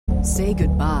Say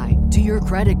goodbye to your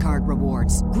credit card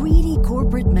rewards. Greedy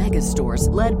corporate mega stores,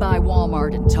 led by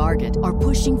Walmart and Target, are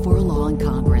pushing for a law in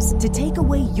Congress to take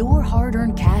away your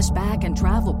hard-earned cash back and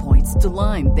travel points to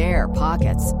line their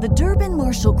pockets. The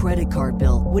Durbin-Marshall credit card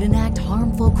bill would enact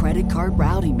harmful credit card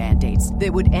routing mandates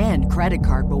that would end credit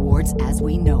card rewards as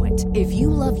we know it. If you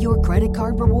love your credit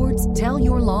card rewards, tell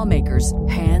your lawmakers,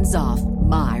 hands off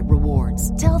my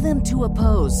rewards. Tell them to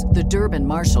oppose the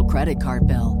Durbin-Marshall credit card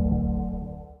bill.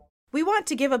 We want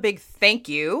to give a big thank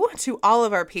you to all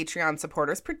of our Patreon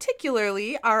supporters,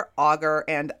 particularly our Augur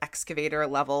and Excavator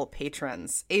level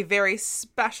patrons. A very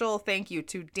special thank you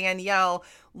to Danielle,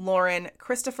 Lauren,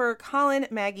 Christopher, Colin,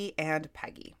 Maggie, and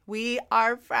Peggy. We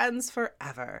are friends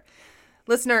forever.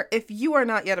 Listener, if you are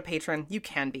not yet a patron, you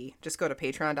can be. Just go to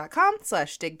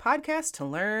patreon.com/digpodcast to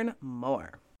learn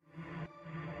more.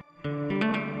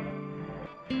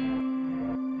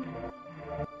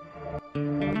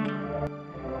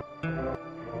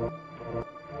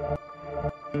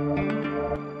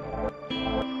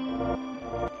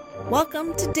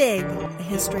 Welcome to Dig, a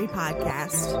history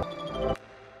podcast.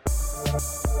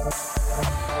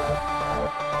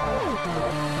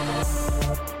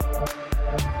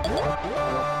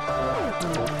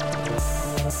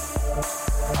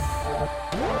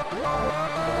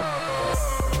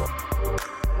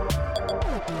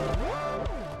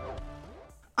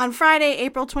 On Friday,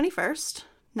 April 21st,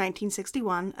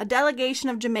 1961, a delegation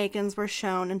of Jamaicans were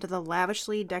shown into the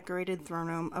lavishly decorated throne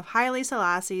room of Haile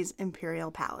Selassie's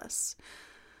imperial palace.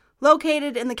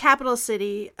 Located in the capital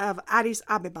city of Addis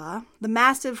Ababa, the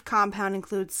massive compound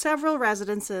includes several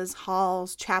residences,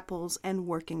 halls, chapels, and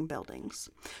working buildings.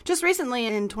 Just recently,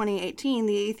 in 2018,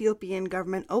 the Ethiopian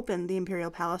government opened the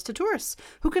imperial palace to tourists,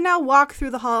 who can now walk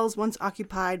through the halls once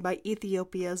occupied by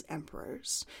Ethiopia's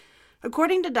emperors.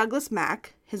 According to Douglas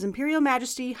Mack, His Imperial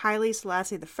Majesty Haile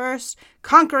Selassie I,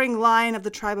 conquering lion of the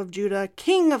tribe of Judah,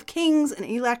 king of kings and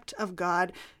elect of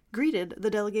God, greeted the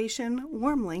delegation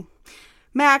warmly.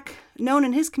 Mack, known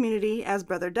in his community as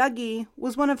Brother Dougie,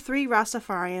 was one of 3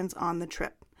 Rastafarians on the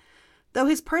trip. Though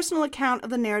his personal account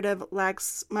of the narrative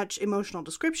lacks much emotional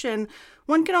description,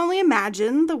 one can only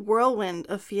imagine the whirlwind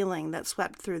of feeling that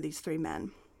swept through these 3 men.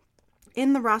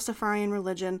 In the Rastafarian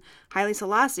religion, Haile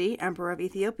Selassie, Emperor of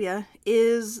Ethiopia,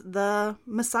 is the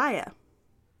Messiah.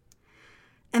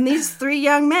 And these 3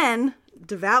 young men,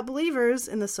 devout believers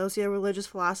in the socio-religious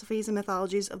philosophies and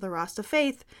mythologies of the Rasta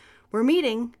faith, were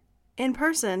meeting, in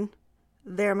person,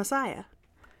 their Messiah.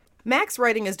 Mack's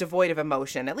writing is devoid of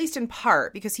emotion, at least in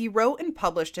part, because he wrote and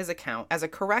published his account as a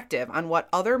corrective on what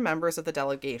other members of the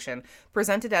delegation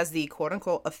presented as the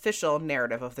quote-unquote official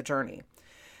narrative of the journey.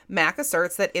 Mack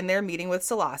asserts that in their meeting with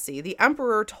Selassie, the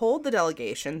emperor told the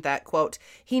delegation that, quote,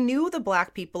 he knew the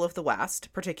black people of the West,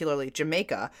 particularly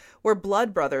Jamaica, were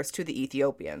blood brothers to the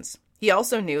Ethiopians. He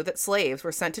also knew that slaves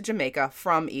were sent to Jamaica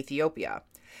from Ethiopia.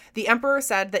 The emperor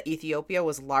said that Ethiopia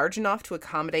was large enough to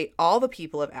accommodate all the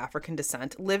people of African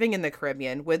descent living in the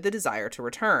Caribbean with the desire to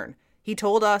return. He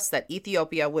told us that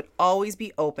Ethiopia would always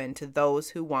be open to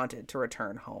those who wanted to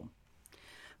return home.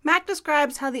 Mack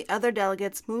describes how the other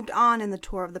delegates moved on in the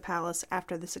tour of the palace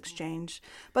after this exchange,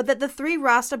 but that the 3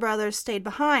 Rasta brothers stayed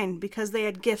behind because they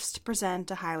had gifts to present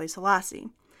to Haile Selassie.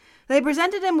 They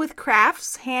presented him with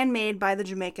crafts handmade by the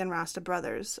Jamaican Rasta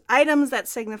brothers, items that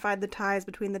signified the ties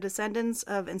between the descendants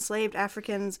of enslaved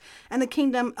Africans and the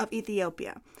Kingdom of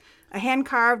Ethiopia. A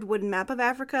hand-carved wooden map of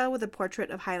Africa with a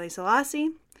portrait of Haile Selassie,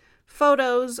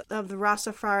 photos of the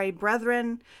Rastafari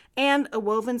Brethren, and a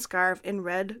woven scarf in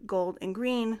red, gold, and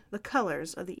green, the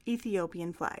colors of the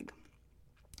Ethiopian flag.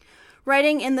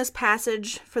 Writing in this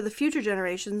passage for the future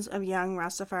generations of young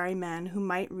Rastafari men who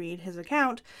might read his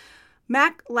account,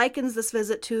 Mack likens this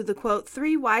visit to the, quote,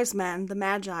 3 wise men, the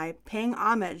Magi, paying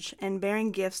homage and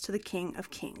bearing gifts to the King of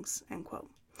Kings, end quote.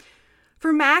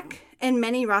 For Mack and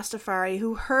many Rastafari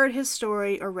who heard his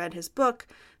story or read his book,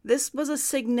 this was a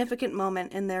significant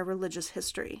moment in their religious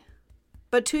history.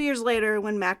 But 2 years later,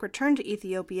 when Mack returned to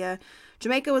Ethiopia,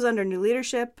 Jamaica was under new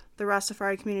leadership, the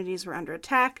Rastafari communities were under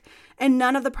attack, and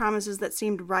none of the promises that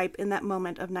seemed ripe in that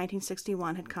moment of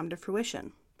 1961 had come to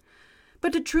fruition.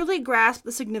 But to truly grasp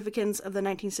the significance of the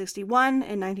 1961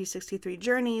 and 1963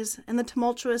 journeys and the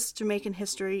tumultuous Jamaican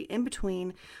history in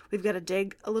between, we've got to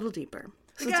dig a little deeper.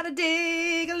 We gotta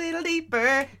dig a little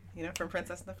deeper. You know, from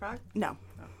Princess and the Frog? No.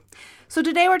 So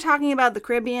today we're talking about the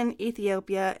Caribbean,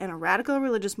 Ethiopia, and a radical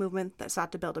religious movement that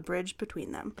sought to build a bridge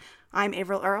between them. I'm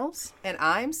Averill Earls. And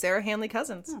I'm Sarah Hanley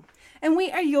Cousins. Oh. And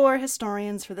we are your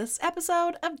historians for this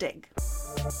episode of Dig.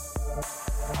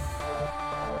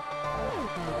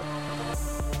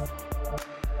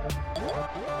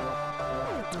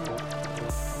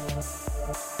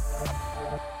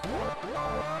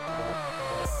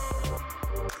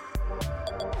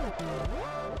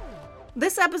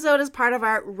 This episode is part of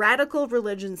our Radical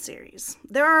Religion series.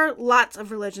 There are lots of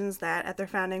religions that, at their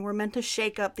founding, were meant to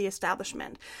shake up the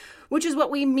establishment, which is what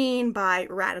we mean by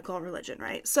radical religion,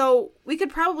 right? So we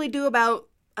could probably do about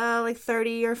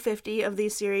 30 or 50 of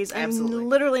these series and Absolutely.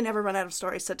 literally never run out of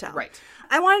stories to tell. Right.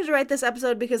 I wanted to write this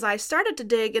episode because I started to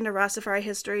dig into Rastafari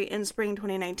history in spring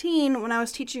 2019 when I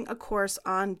was teaching a course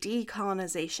on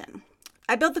decolonization.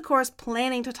 I built the course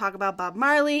planning to talk about Bob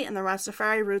Marley and the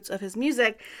Rastafari roots of his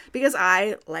music because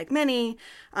I, like many,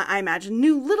 I imagine,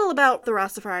 knew little about the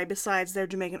Rastafari besides their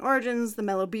Jamaican origins, the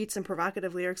mellow beats and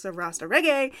provocative lyrics of Rasta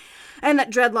reggae, and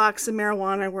that dreadlocks and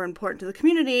marijuana were important to the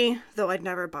community, though I'd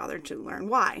never bothered to learn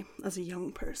why as a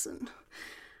young person.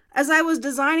 As I was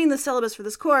designing the syllabus for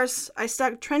this course, I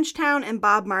stuck Trenchtown and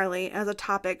Bob Marley as a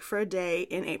topic for a day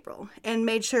in April, and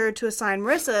made sure to assign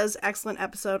Marissa's excellent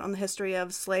episode on the history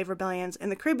of slave rebellions in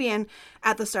the Caribbean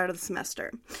at the start of the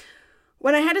semester.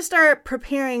 When I had to start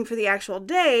preparing for the actual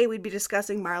day, we'd be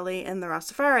discussing Marley and the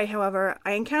Rastafari, however,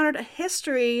 I encountered a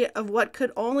history of what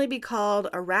could only be called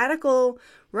a radical,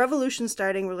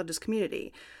 revolution-starting religious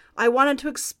community. I wanted to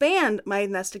expand my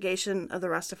investigation of the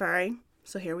Rastafari,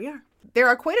 so here we are. There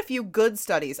are quite a few good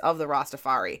studies of the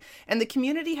Rastafari, and the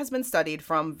community has been studied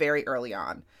from very early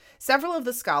on. Several of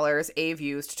the scholars Ave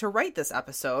used to write this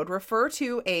episode refer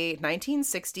to a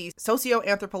 1960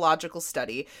 socio-anthropological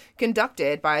study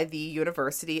conducted by the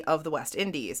University of the West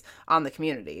Indies on the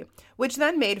community, which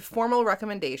then made formal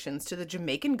recommendations to the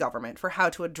Jamaican government for how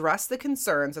to address the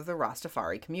concerns of the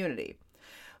Rastafari community.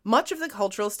 Much of the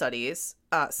cultural studies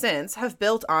since have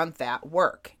built on that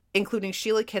work, including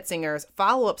Sheila Kitzinger's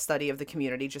follow-up study of the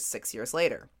community just 6 years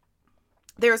later.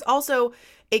 There is also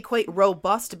a quite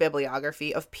robust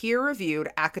bibliography of peer-reviewed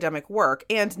academic work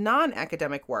and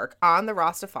non-academic work on the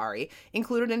Rastafari,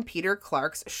 included in Peter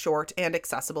Clark's short and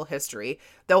accessible history,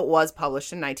 though it was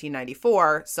published in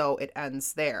 1994, so it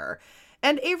ends there.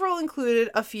 And Averill included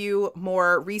a few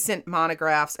more recent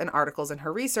monographs and articles in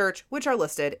her research, which are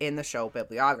listed in the show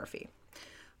bibliography.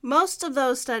 Most of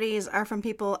those studies are from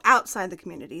people outside the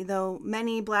community, though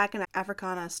many Black and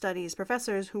Africana studies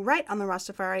professors who write on the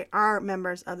Rastafari are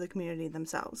members of the community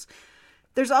themselves.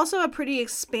 There's also a pretty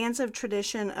expansive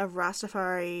tradition of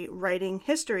Rastafari writing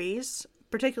histories,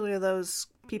 particularly those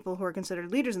people who are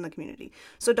considered leaders in the community.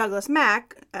 So Douglas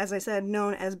Mack, as I said,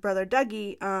 known as Brother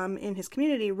Dougie in his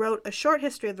community, wrote a short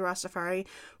history of the Rastafari,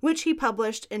 which he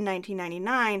published in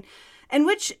 1999, and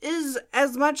which is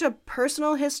as much a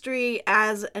personal history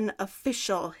as an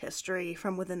official history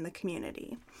from within the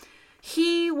community.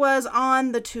 He was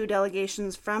on the two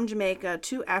delegations from Jamaica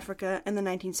to Africa in the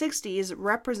 1960s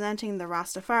representing the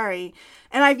Rastafari,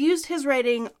 and I've used his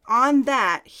writing on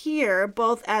that here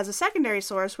both as a secondary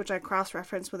source, which I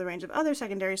cross-reference with a range of other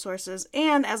secondary sources,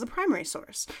 and as a primary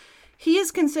source. He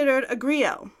is considered a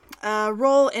griot, a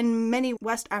role in many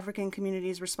West African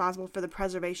communities responsible for the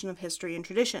preservation of history and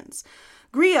traditions.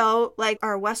 Griot, like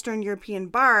our Western European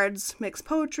bards, mix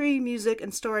poetry, music,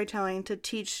 and storytelling to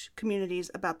teach communities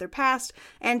about their past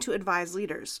and to advise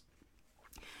leaders.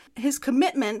 His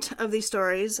commitment of these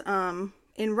stories,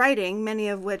 in writing, many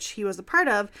of which he was a part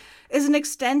of, is an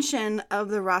extension of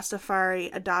the Rastafari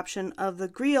adoption of the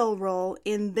griot role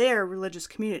in their religious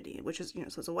community, which is,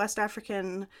 so it's a West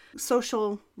African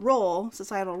social role,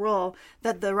 societal role,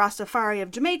 that the Rastafari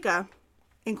of Jamaica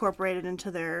incorporated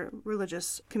into their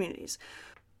religious communities.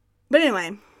 But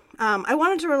anyway, I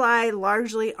wanted to rely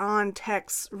largely on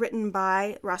texts written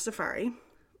by Rastafari,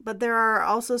 but there are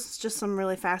also just some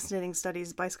really fascinating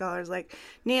studies by scholars like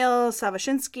Neil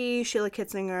Savashinsky, Sheila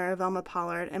Kitzinger, Velma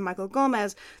Pollard, and Michael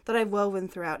Gomez that I've woven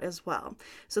throughout as well.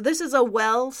 So this is a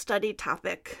well-studied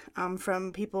topic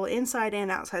from people inside and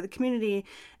outside the community,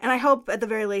 and I hope at the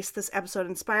very least this episode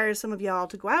inspires some of y'all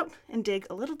to go out and dig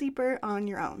a little deeper on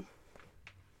your own.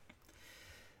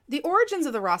 The origins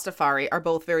of the Rastafari are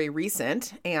both very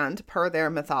recent and, per their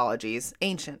mythologies,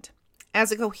 ancient. As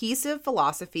a cohesive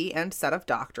philosophy and set of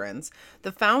doctrines,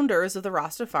 the founders of the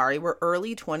Rastafari were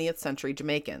early 20th century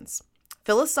Jamaicans.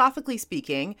 Philosophically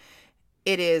speaking,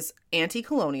 it is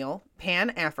anti-colonial,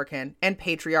 pan-African, and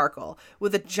patriarchal,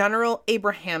 with a general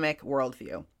Abrahamic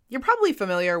worldview. You're probably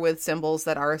familiar with symbols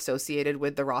that are associated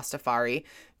with the Rastafari: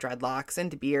 dreadlocks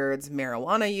and beards,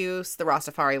 marijuana use, the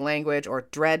Rastafari language, or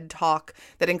dread talk,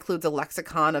 that includes a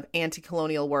lexicon of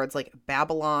anti-colonial words like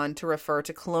Babylon to refer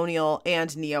to colonial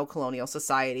and neo-colonial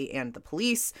society and the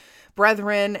police,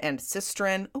 brethren and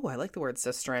sistren, oh, I like the word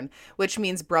sistren, which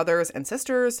means brothers and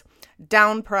sisters,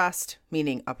 downpressed,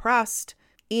 meaning oppressed,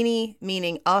 ini,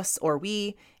 meaning us or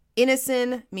we,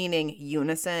 Innocen, meaning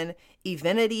unison,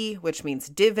 evinity, which means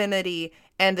divinity,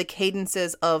 and the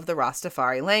cadences of the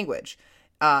Rastafari language.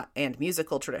 and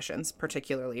musical traditions,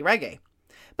 particularly reggae.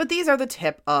 But these are the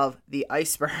tip of the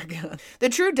iceberg. The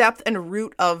true depth and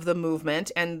root of the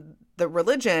movement and the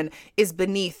religion is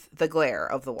beneath the glare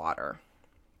of the water.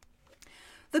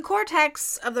 The core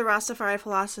texts of the Rastafari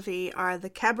philosophy are the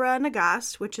Kebra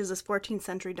Nagast, which is a 14th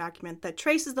century document that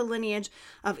traces the lineage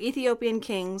of Ethiopian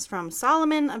kings from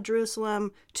Solomon of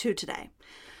Jerusalem to today.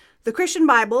 The Christian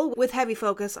Bible, with heavy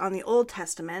focus on the Old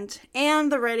Testament,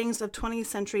 and the writings of 20th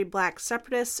century black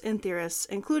separatists and theorists,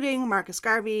 including Marcus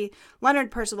Garvey,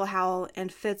 Leonard Percival Howell,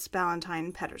 and Fitz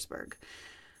Ballantyne Petersburg.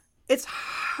 It's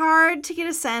hard to get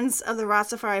a sense of the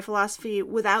Rastafari philosophy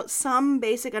without some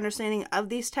basic understanding of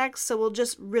these texts, so we'll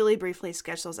just really briefly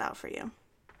sketch those out for you.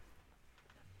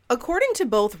 According to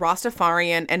both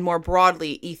Rastafarian and more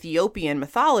broadly Ethiopian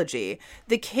mythology,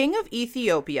 the king of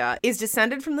Ethiopia is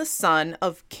descended from the son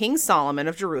of King Solomon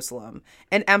of Jerusalem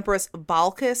and Empress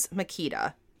Balkis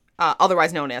Makeda,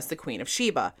 otherwise known as the Queen of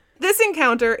Sheba. This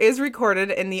encounter is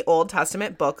recorded in the Old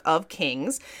Testament Book of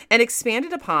Kings and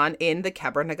expanded upon in the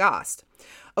Kebra Nagast.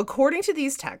 According to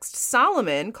these texts,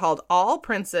 Solomon called all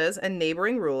princes and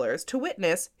neighboring rulers to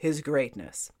witness his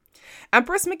greatness.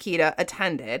 Empress Makeda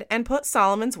attended and put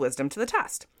Solomon's wisdom to the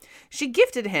test. She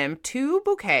gifted him 2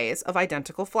 bouquets of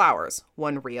identical flowers,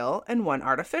 one real and one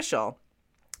artificial,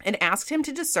 and asked him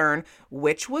to discern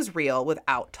which was real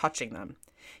without touching them.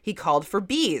 He called for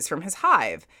bees from his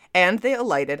hive, and they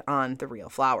alighted on the real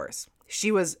flowers.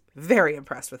 She was very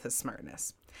impressed with his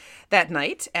smartness. That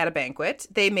night, at a banquet,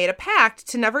 they made a pact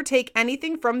to never take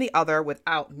anything from the other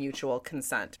without mutual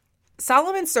consent.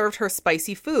 Solomon served her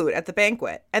spicy food at the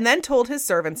banquet, and then told his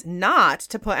servants not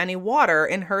to put any water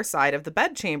in her side of the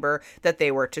bedchamber that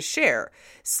they were to share,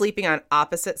 sleeping on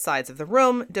opposite sides of the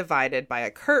room, divided by a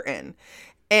curtain,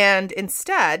 and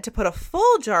instead to put a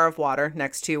full jar of water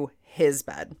next to his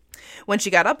bed. When she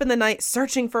got up in the night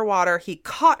searching for water, he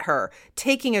caught her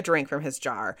taking a drink from his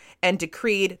jar and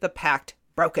decreed the pact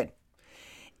broken.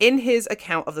 In his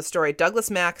account of the story,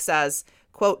 Douglas Mack says,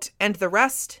 quote, "And the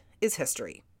rest is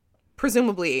history."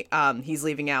 Presumably, he's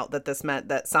leaving out that this meant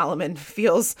that Solomon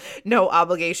feels no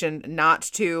obligation not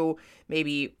to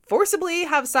maybe forcibly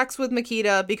have sex with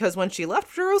Makeda because when she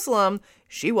left Jerusalem,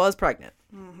 she was pregnant.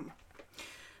 Mm-hmm.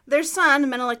 Their son,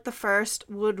 Menelik I,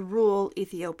 would rule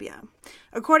Ethiopia.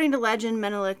 According to legend,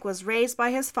 Menelik was raised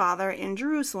by his father in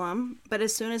Jerusalem, but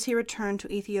as soon as he returned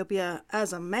to Ethiopia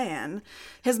as a man,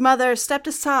 his mother stepped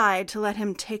aside to let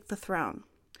him take the throne.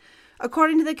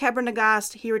 According to the Kebra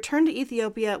Nagast, he returned to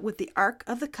Ethiopia with the Ark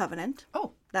of the Covenant.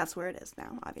 Oh. That's where it is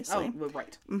now, obviously. Oh,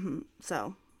 right. Mm-hmm.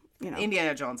 So,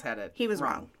 Indiana Jones had it. He was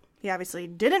wrong. He obviously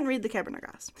didn't read the Kebra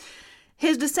Nagast.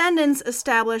 His descendants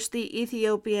established the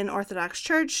Ethiopian Orthodox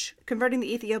Church, converting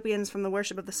the Ethiopians from the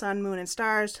worship of the sun, moon, and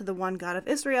stars to the one God of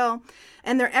Israel,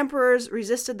 and their emperors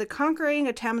resisted the conquering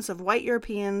attempts of white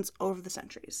Europeans over the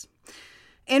centuries.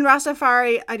 In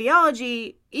Rastafari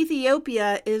ideology,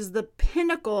 Ethiopia is the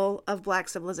pinnacle of black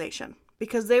civilization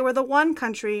because they were the one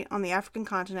country on the African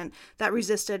continent that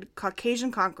resisted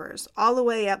Caucasian conquerors all the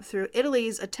way up through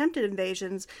Italy's attempted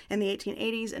invasions in the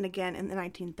 1880s and again in the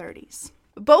 1930s.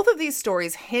 Both of these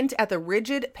stories hint at the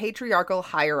rigid patriarchal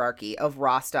hierarchy of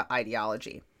Rasta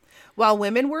ideology. While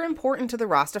women were important to the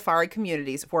Rastafari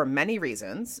communities for many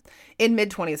reasons, in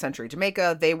mid-20th century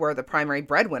Jamaica, they were the primary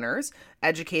breadwinners,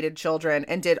 educated children,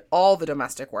 and did all the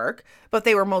domestic work, but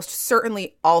they were most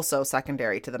certainly also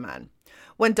secondary to the men.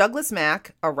 When Douglas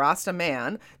Mack, a Rasta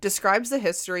man, describes the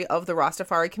history of the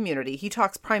Rastafari community, he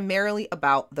talks primarily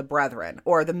about the brethren,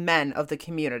 or the men of the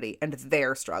community, and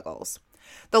their struggles.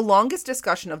 The longest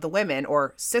discussion of the women,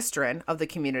 or sistren, of the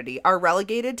community are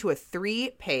relegated to a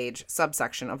 3-page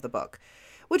subsection of the book,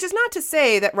 which is not to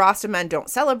say that Rasta men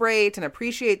don't celebrate and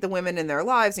appreciate the women in their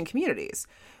lives and communities.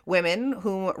 Women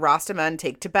whom Rasta men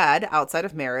take to bed outside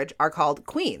of marriage are called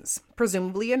queens,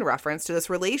 presumably in reference to this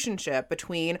relationship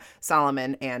between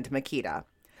Solomon and Makeda.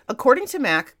 According to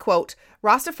Mack, quote,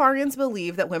 Rastafarians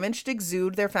believe that women should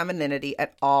exude their femininity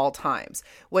at all times,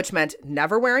 which meant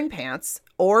never wearing pants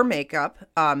or makeup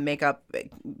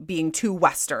being too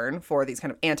Western for these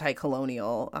kind of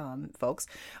anti-colonial folks,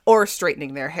 or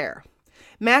straightening their hair.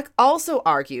 Mack also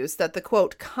argues that the,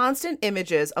 quote, constant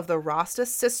images of the Rasta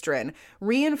sistren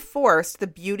reinforced the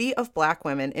beauty of black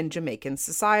women in Jamaican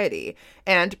society,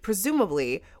 and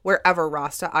presumably wherever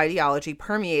Rasta ideology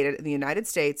permeated in the United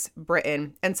States,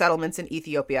 Britain, and settlements in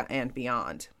Ethiopia and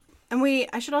beyond. And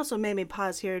I should also maybe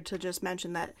pause here to just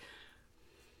mention that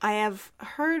I have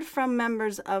heard from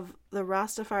members of the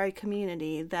Rastafari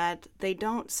community that they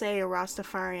don't say a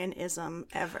Rastafarianism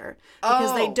ever,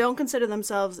 because they don't consider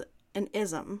themselves an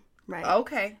ism, right?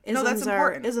 Okay. No, that's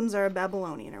important. Isms are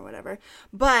Babylonian or whatever.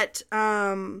 But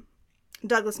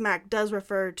Douglas Mack does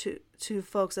refer to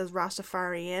folks as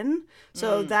Rastafarian.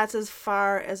 So that's as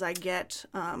far as I get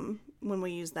when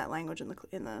we use that language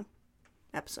in the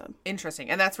episode. Interesting.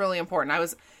 And that's really important.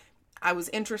 I was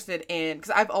interested in,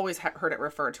 because I've always heard it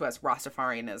referred to as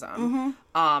Rastafarianism.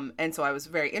 And so I was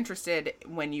very interested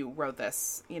when you wrote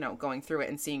this, going through it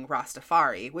and seeing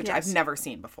Rastafari, which I've never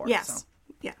seen before. Yes. So.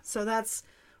 Yeah. So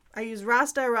I use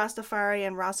Rasta, Rastafari,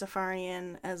 and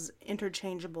Rastafarian as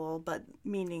interchangeable, but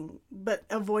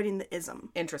avoiding the ism.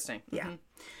 Interesting. Yeah.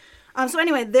 So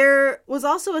anyway, there was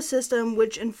also a system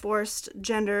which enforced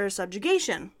gender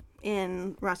subjugation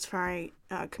in Rastafari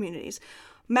communities.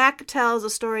 Mack tells a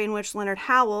story in which Leonard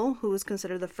Howell, who was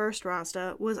considered the first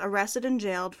Rasta, was arrested and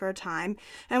jailed for a time,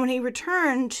 and when he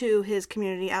returned to his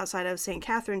community outside of St.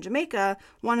 Catherine, Jamaica,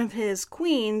 one of his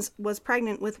queens was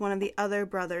pregnant with one of the other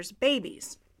brothers'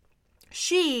 babies.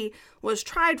 She was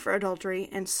tried for adultery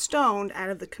and stoned out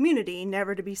of the community,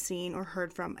 never to be seen or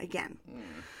heard from again.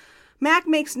 Mack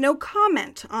makes no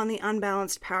comment on the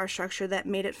unbalanced power structure that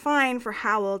made it fine for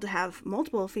Howell to have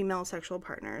multiple female sexual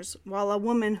partners, while a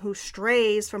woman who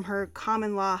strays from her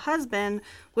common law husband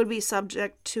would be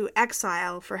subject to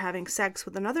exile for having sex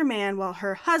with another man while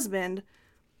her husband,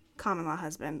 common law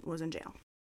husband, was in jail.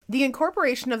 The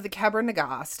incorporation of the Kebra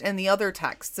Nagast and the other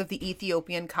texts of the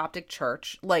Ethiopian Coptic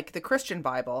Church, like the Christian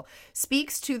Bible,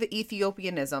 speaks to the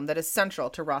Ethiopianism that is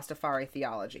central to Rastafari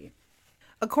theology.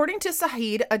 According to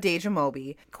Saheed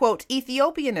Adejumobi, quote,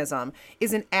 Ethiopianism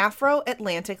is an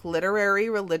Afro-Atlantic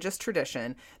literary religious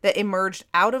tradition that emerged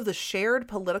out of the shared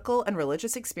political and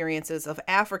religious experiences of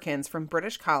Africans from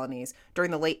British colonies during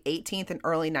the late 18th and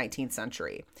early 19th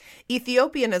century.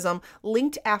 Ethiopianism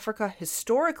linked Africa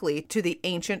historically to the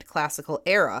ancient classical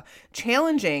era,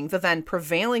 challenging the then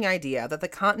prevailing idea that the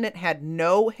continent had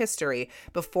no history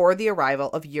before the arrival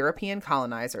of European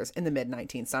colonizers in the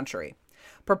mid-19th century.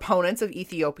 Proponents of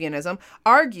Ethiopianism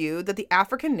argue that the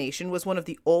African nation was one of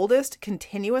the oldest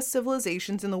continuous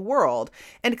civilizations in the world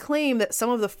and claim that some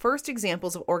of the first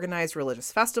examples of organized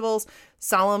religious festivals,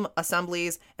 solemn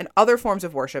assemblies, and other forms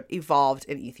of worship evolved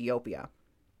in Ethiopia.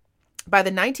 By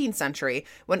the 19th century,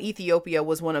 when Ethiopia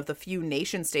was one of the few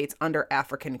nation-states under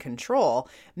African control,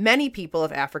 many people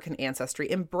of African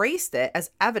ancestry embraced it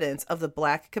as evidence of the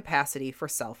Black capacity for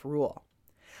self-rule.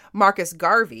 Marcus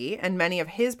Garvey and many of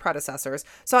his predecessors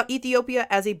saw Ethiopia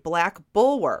as a Black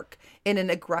bulwark in an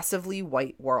aggressively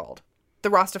white world. The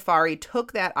Rastafari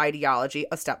took that ideology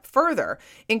a step further,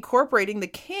 incorporating the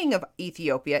king of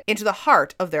Ethiopia into the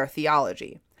heart of their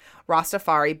theology.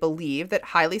 Rastafari believed that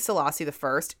Haile Selassie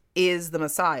I is the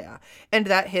Messiah, and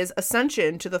that his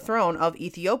ascension to the throne of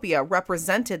Ethiopia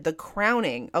represented the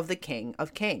crowning of the King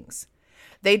of Kings.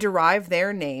 They derive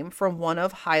their name from one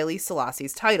of Haile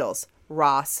Selassie's titles,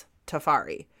 Ras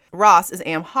Tafari. Ras is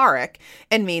Amharic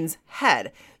and means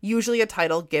head, usually a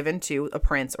title given to a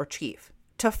prince or chief.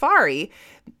 Tafari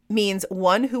means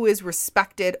one who is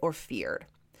respected or feared.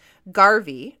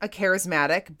 Garvey, a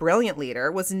charismatic, brilliant leader,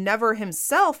 was never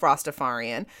himself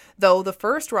Rastafarian, though the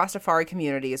first Rastafari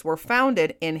communities were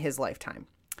founded in his lifetime.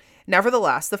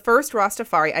 Nevertheless, the first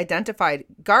Rastafari identified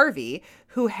Garvey,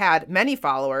 who had many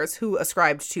followers who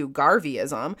ascribed to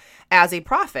Garveyism, as a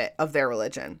prophet of their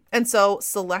religion. And so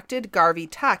selected Garvey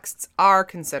texts are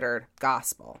considered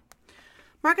gospel.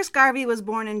 Marcus Garvey was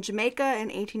born in Jamaica in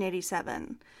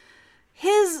 1887.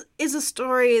 His is a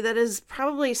story that is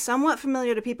probably somewhat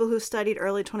familiar to people who studied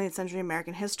early 20th century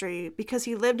American history because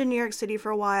he lived in New York City for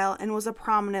a while and was a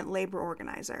prominent labor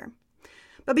organizer.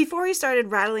 But before he started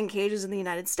rattling cages in the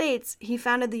United States, he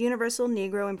founded the Universal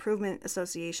Negro Improvement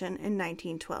Association in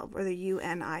 1912, or the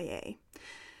UNIA.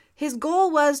 His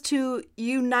goal was to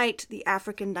unite the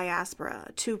African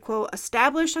diaspora, to, quote,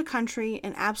 establish a country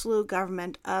and absolute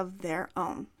government of their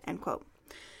own, end quote.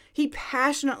 He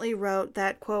passionately wrote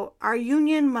that, quote, our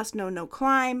union must know no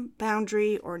clime,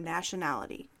 boundary, or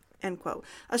nationality, end quote.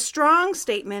 A strong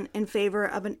statement in favor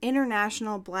of an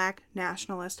international Black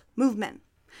nationalist movement.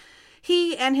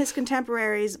 He and his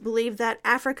contemporaries believed that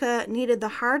Africa needed the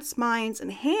hearts, minds,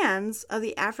 and hands of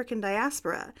the African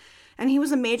diaspora, and he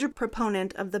was a major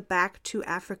proponent of the Back to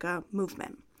Africa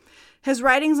movement. His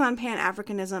writings on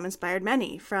Pan-Africanism inspired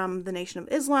many, from the Nation of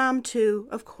Islam to,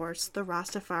 of course, the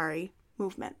Rastafari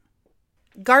movement.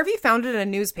 Garvey founded a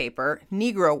newspaper,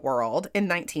 Negro World, in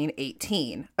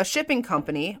 1918, a shipping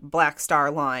company, Black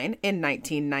Star Line, in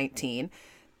 1919,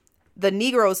 the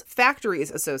Negroes Factories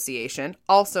Association,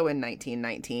 also in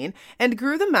 1919, and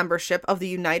grew the membership of the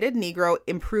United Negro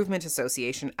Improvement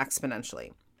Association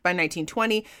exponentially. By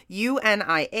 1920,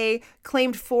 UNIA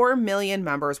claimed 4 million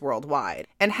members worldwide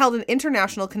and held an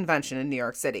international convention in New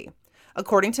York City.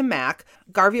 According to Mack,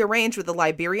 Garvey arranged with the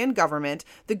Liberian government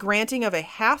the granting of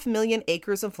 500,000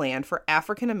 acres of land for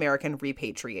African American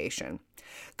repatriation.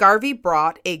 Garvey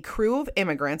brought a crew of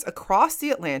immigrants across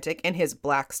the Atlantic in his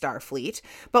Black Star fleet,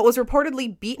 but was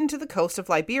reportedly beaten to the coast of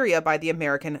Liberia by the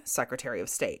American Secretary of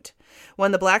State.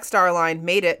 When the Black Star Line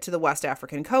made it to the West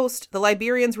African coast, the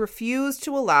Liberians refused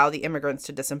to allow the immigrants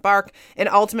to disembark, and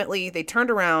ultimately they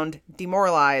turned around,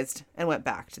 demoralized, and went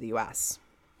back to the U.S.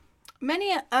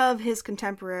 Many of his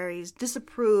contemporaries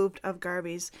disapproved of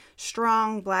Garvey's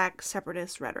strong black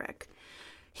separatist rhetoric.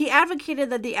 He advocated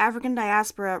that the African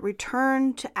diaspora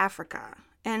return to Africa,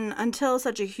 and until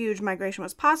such a huge migration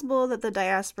was possible, that the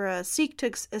diaspora seek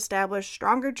to establish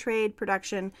stronger trade,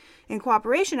 production, and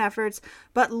cooperation efforts,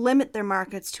 but limit their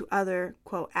markets to other,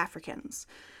 quote, Africans.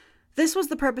 This was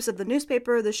the purpose of the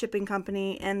newspaper, the shipping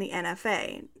company, and the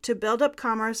NFA, to build up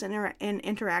commerce and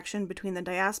interaction between the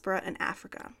diaspora and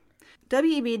Africa.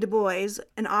 W.E.B. Du Bois,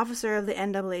 an officer of the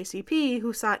NAACP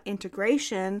who sought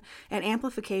integration and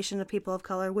amplification of people of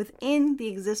color within the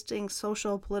existing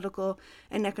social, political,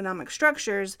 and economic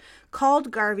structures,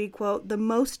 called Garvey, quote, the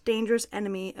most dangerous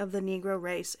enemy of the Negro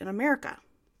race in America,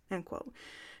 end quote.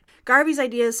 Garvey's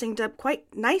ideas synced up quite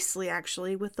nicely,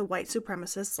 actually, with the white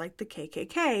supremacists like the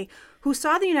KKK, who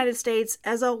saw the United States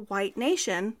as a white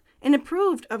nation and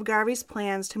approved of Garvey's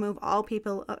plans to move all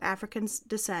people of African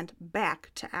descent back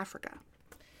to Africa.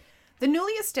 The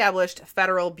newly established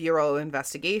Federal Bureau of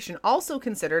Investigation also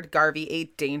considered Garvey a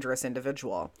dangerous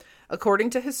individual. According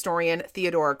to historian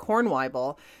Theodore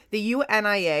Kornweibel, the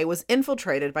UNIA was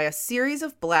infiltrated by a series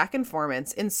of black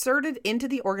informants inserted into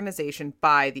the organization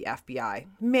by the FBI.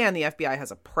 Man, the FBI has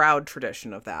a proud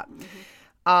tradition of that.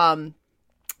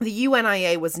 The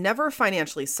UNIA was never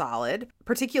financially solid,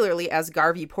 particularly as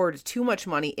Garvey poured too much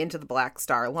money into the Black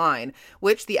Star Line,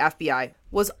 which the FBI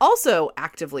was also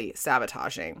actively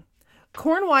sabotaging.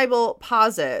 Kornweibel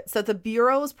posits that the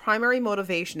Bureau's primary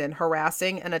motivation in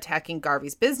harassing and attacking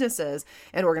Garvey's businesses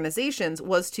and organizations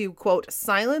was to, quote,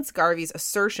 silence Garvey's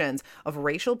assertions of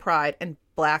racial pride and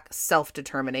black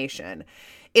self-determination.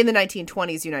 In the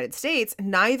 1920s United States,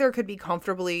 neither could be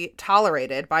comfortably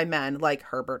tolerated by men like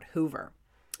Herbert Hoover.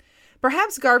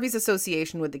 Perhaps Garvey's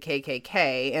association with the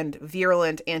KKK and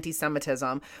virulent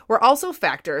anti-Semitism were also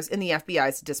factors in the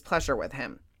FBI's displeasure with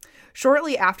him.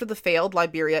 Shortly after the failed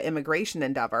Liberia immigration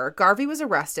endeavor, Garvey was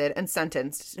arrested and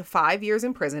sentenced to 5 years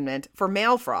imprisonment for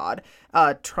mail fraud,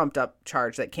 a trumped-up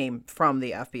charge that came from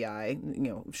the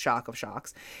FBI, shock of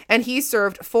shocks. And he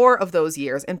served 4 of those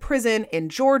years in prison in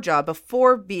Georgia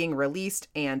before being released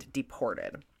and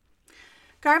deported.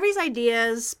 Garvey's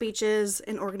ideas, speeches,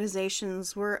 and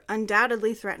organizations were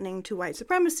undoubtedly threatening to white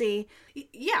supremacy.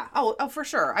 Yeah. Oh, for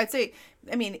sure. I'd say,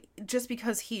 just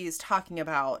because he's talking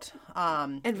about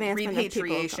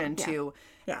repatriation to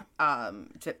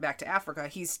back to Africa,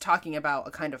 he's talking about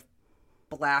a kind of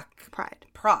black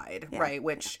pride, yeah. right?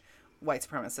 Which white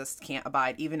supremacists can't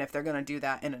abide, even if they're going to do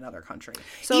that in another country.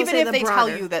 So even if they tell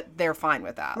you that they're fine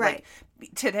with that. Right.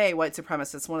 Like, today, white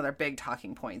supremacists, one of their big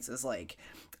talking points is like,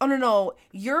 oh, no,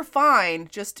 you're fine.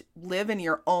 Just live in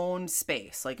your own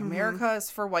space. Like, America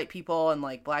is for white people, and,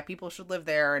 like, black people should live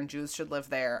there, and Jews should live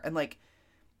there. And, like,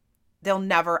 they'll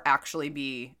never actually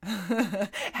be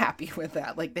happy with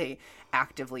that. Like, they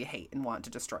actively hate and want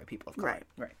to destroy people of color.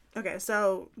 Right. Okay,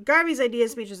 so Garvey's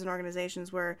ideas, speeches, and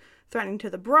organizations were threatening to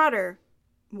the broader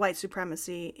white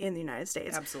supremacy in the United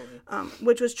States. Absolutely.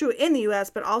 Which was true in the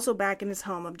U.S., but also back in his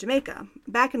home of Jamaica.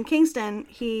 Back in Kingston,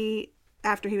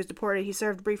 after he was deported, he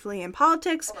served briefly in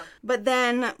politics, but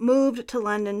then moved to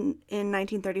London in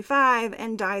 1935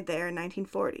 and died there in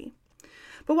 1940.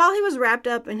 But while he was wrapped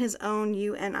up in his own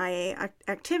UNIA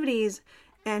activities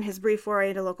and his brief foray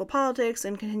into local politics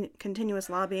and continuous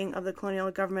lobbying of the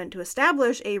colonial government to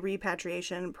establish a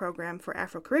repatriation program for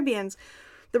Afro-Caribbeans,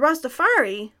 the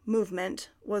Rastafari movement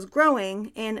was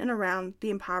growing in and around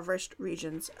the impoverished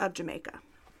regions of Jamaica.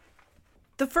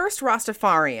 The first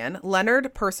Rastafarian,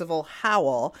 Leonard Percival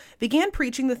Howell, began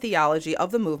preaching the theology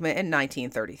of the movement in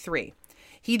 1933.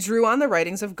 He drew on the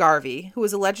writings of Garvey, who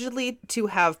was allegedly to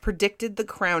have predicted the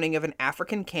crowning of an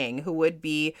African king who would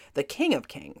be the King of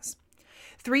Kings.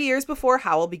 3 years before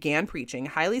Howell began preaching,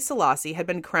 Haile Selassie had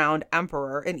been crowned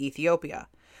emperor in Ethiopia.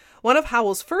 One of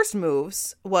Howell's first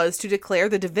moves was to declare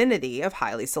the divinity of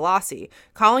Haile Selassie,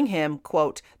 calling him,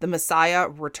 quote, the Messiah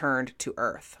returned to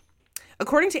earth.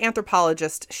 According to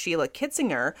anthropologist Sheila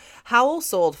Kitzinger, Howell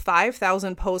sold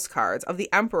 5,000 postcards of the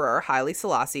Emperor Haile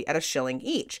Selassie at $1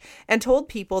 each and told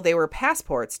people they were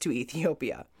passports to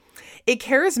Ethiopia. A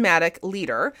charismatic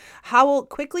leader, Howell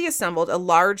quickly assembled a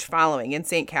large following in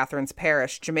St. Catherine's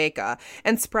Parish, Jamaica,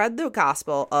 and spread the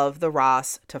gospel of the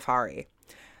Ras Tafari.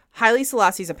 Haile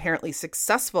Selassie's apparently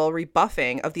successful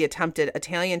rebuffing of the attempted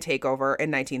Italian takeover in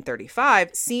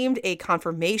 1935 seemed a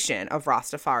confirmation of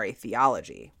Rastafari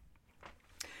theology.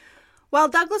 While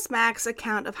Douglas Mack's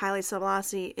account of Haile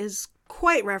Selassie is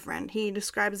quite reverent, he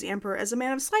describes the emperor as a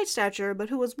man of slight stature, but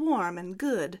who was warm and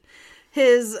good.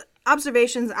 His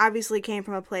observations obviously came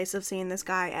from a place of seeing this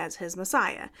guy as his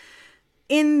messiah.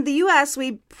 In the U.S.,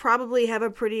 we probably have a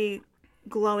pretty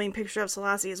glowing picture of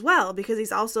Selassie as well, because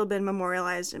he's also been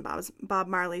memorialized in Bob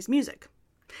Marley's music.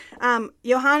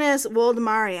 Johannes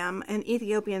Woldemariam, an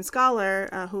Ethiopian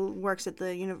scholar who works at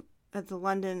the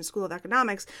London School of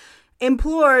Economics,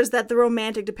 implores that the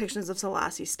romantic depictions of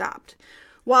Selassie stopped.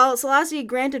 While Selassie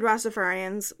granted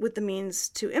Rastafarians with the means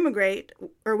to immigrate,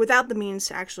 or without the means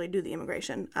to actually do the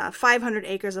immigration, 500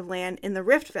 acres of land in the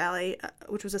Rift Valley,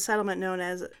 which was a settlement known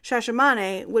as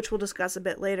Shashamane, which we'll discuss a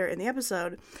bit later in the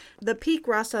episode, the peak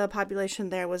Rasta population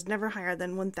there was never higher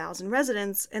than 1,000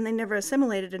 residents, and they never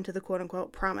assimilated into the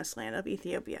quote-unquote promised land of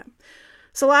Ethiopia.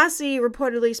 Selassie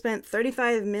reportedly spent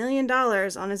 $35 million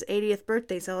on his 80th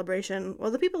birthday celebration,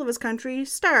 while the people of his country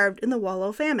starved in the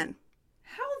Wallow famine.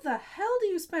 How the hell do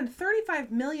you spend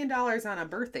 $35 million on a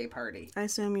birthday party? I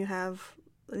assume you have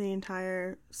the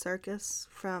entire circus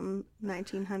from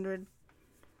 1900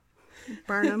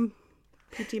 Barnum,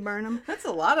 P.T. Barnum. That's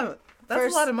a lot of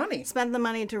money. Spend the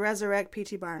money to resurrect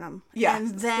P.T. Barnum. Yeah.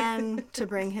 And then to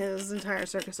bring his entire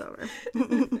circus over.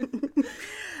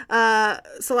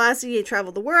 Selassie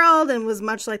traveled the world and was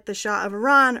much like the Shah of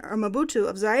Iran or Mobutu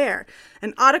of Zaire,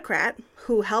 an autocrat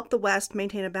who helped the West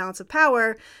maintain a balance of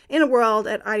power in a world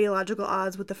at ideological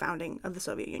odds with the founding of the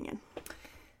Soviet Union.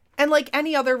 And like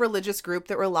any other religious group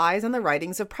that relies on the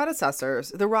writings of predecessors,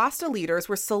 the Rasta leaders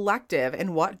were selective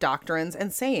in what doctrines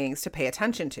and sayings to pay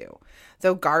attention to.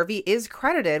 Though Garvey is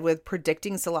credited with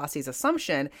predicting Selassie's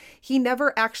assumption, he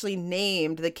never actually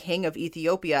named the king of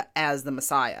Ethiopia as the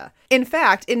Messiah. In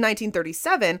fact, in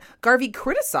 1937, Garvey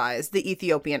criticized the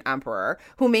Ethiopian emperor,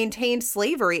 who maintained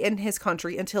slavery in his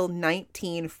country until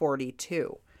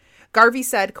 1942. Garvey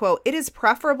said, quote, "It is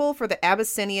preferable for the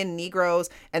Abyssinian Negroes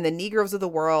and the Negroes of the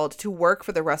world to work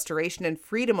for the restoration and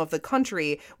freedom of the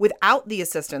country without the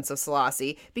assistance of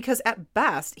Selassie, because at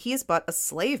best he is but a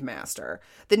slave master.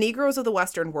 The Negroes of the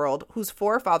Western world, whose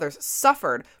forefathers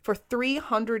suffered for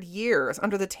 300 years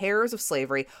under the terrors of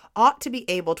slavery, ought to be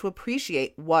able to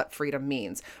appreciate what freedom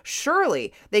means.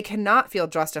 Surely they cannot feel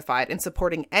justified in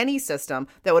supporting any system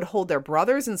that would hold their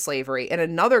brothers in slavery in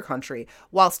another country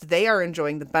whilst they are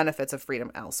enjoying the benefits of freedom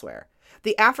elsewhere.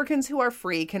 The Africans who are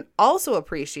free can also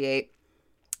appreciate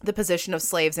the position of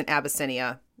slaves in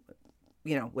Abyssinia,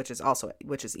 which is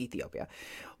Ethiopia.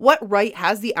 What right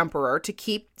has the emperor to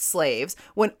keep slaves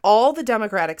when all the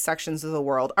democratic sections of the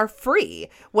world are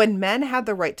free, when men had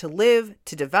the right to live,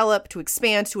 to develop, to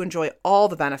expand, to enjoy all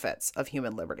the benefits of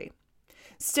human liberty?"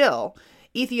 Still,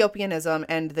 Ethiopianism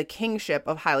and the kingship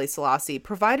of Haile Selassie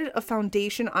provided a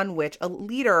foundation on which a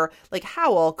leader like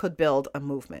Howell could build a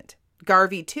movement.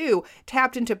 Garvey, too,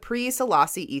 tapped into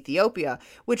pre-Selassie Ethiopia,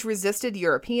 which resisted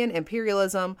European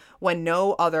imperialism when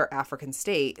no other African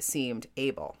state seemed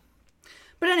able.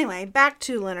 But anyway, back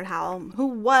to Leonard Howell, who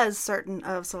was certain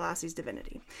of Selassie's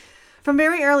divinity. From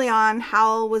very early on,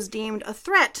 Howell was deemed a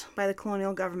threat by the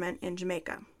colonial government in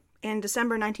Jamaica. In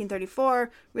December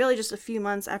 1934, really just a few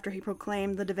months after he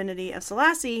proclaimed the divinity of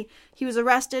Selassie, he was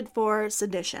arrested for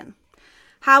sedition.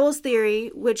 Howell's theory,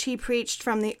 which he preached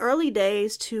from the early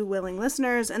days to willing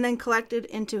listeners and then collected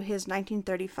into his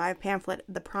 1935 pamphlet,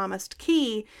 The Promised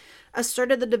Key,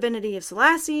 asserted the divinity of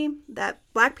Selassie, that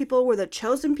black people were the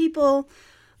chosen people,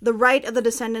 the right of the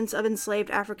descendants of enslaved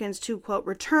Africans to, quote,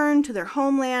 return to their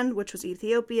homeland, which was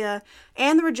Ethiopia,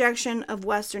 and the rejection of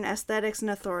Western aesthetics and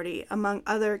authority, among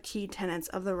other key tenets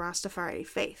of the Rastafari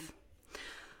faith.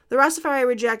 The Rastafari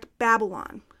reject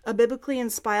Babylon, a biblically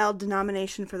inspired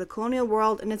denomination for the colonial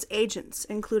world and its agents,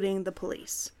 including the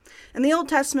police. In the Old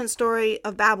Testament story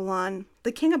of Babylon,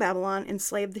 the king of Babylon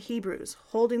enslaved the Hebrews,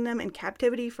 holding them in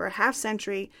captivity for a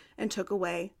half-century and took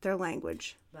away their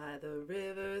language. By the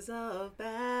rivers of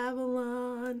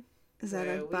Babylon. Is that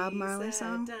a Bob Marley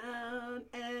song? Down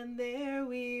and there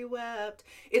we wept.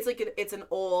 It's like it's an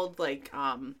old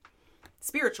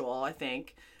spiritual, I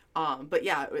think. But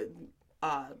yeah,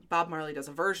 Bob Marley does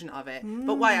a version of it.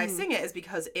 But why I sing it is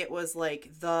because it was like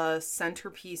the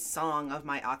centerpiece song of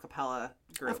my a cappella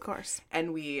group. Of course.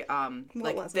 And we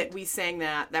we sang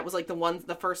that. That was like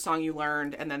the first song you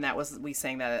learned, and then we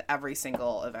sang that at every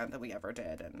single event that we ever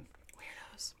did. And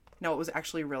No, it was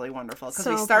actually really wonderful because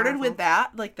So they started powerful. with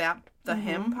that, like that, the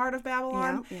hymn part of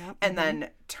Babylon, Yeah, and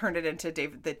then turned it into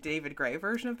the David Gray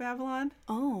version of Babylon.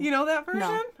 Oh. You know that version?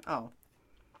 No. Oh.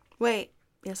 Wait.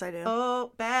 Yes, I do.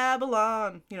 Oh,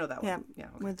 Babylon. You know that yeah. one. Yeah.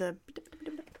 Okay. With the...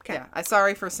 Okay. Yeah. I'm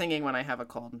sorry for singing when I have a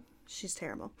cold. She's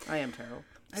terrible. I am terrible.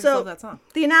 I just So, love that song.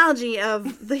 the analogy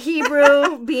of the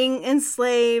Hebrew being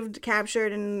enslaved,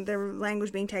 captured, and their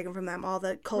language being taken from them, all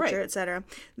the culture, Right. etc.,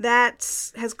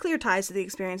 that has clear ties to the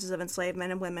experiences of enslaved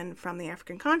men and women from the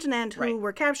African continent who Right.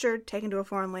 were captured, taken to a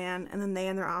foreign land, and then they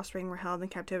and their offspring were held in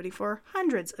captivity for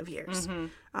hundreds of years.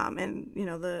 And,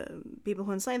 the people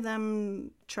who enslaved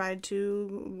them tried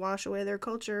to wash away their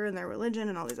culture and their religion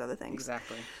and all these other things.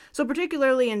 Exactly. So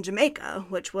particularly in Jamaica,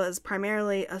 which was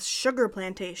primarily a sugar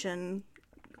plantation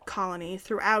colony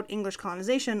throughout English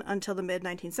colonization until the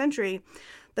mid-19th century,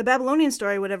 the Babylonian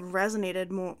story would have resonated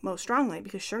most strongly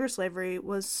because sugar slavery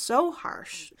was so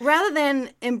harsh. Rather than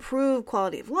improve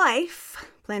quality of life,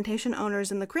 plantation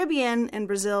owners in the Caribbean and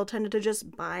Brazil tended to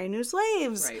just buy new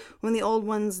slaves Right. when the old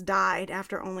ones died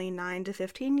after only 9 to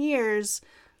 15 years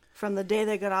from the day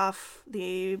they got off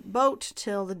the boat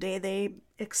till the day they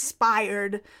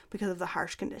expired because of the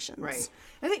harsh conditions. Right.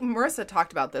 I think Marissa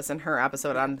talked about this in her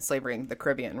episode on slavery in the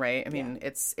Caribbean, right? I mean,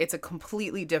 it's a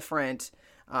completely different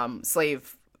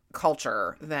slave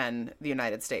culture than the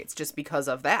United States just because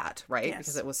of that, right? Yes.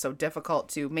 Because it was so difficult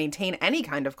to maintain any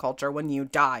kind of culture when you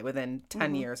die within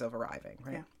 10 years of arriving,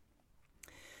 right? Yeah.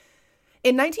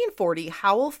 In 1940,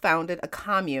 Howell founded a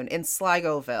commune in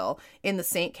Sligoville in the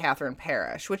St. Catherine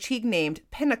Parish, which he named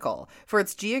Pinnacle for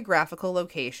its geographical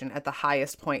location at the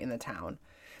highest point in the town.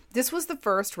 This was the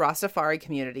first Rastafari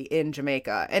community in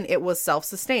Jamaica, and it was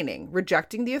self-sustaining,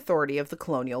 rejecting the authority of the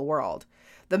colonial world.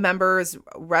 The members'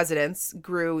 residents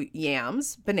grew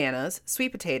yams, bananas,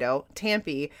 sweet potato,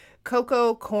 tampi,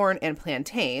 cocoa, corn, and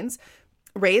plantains,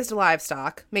 raised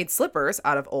livestock, made slippers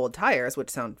out of old tires, which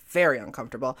sound very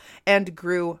uncomfortable, and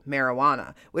grew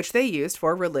marijuana, which they used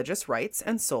for religious rites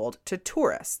and sold to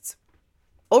tourists.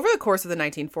 Over the course of the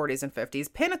 1940s and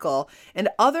 50s, Pinnacle and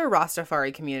other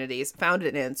Rastafari communities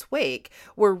founded in its wake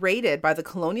were raided by the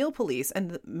colonial police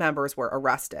and the members were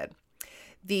arrested.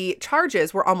 The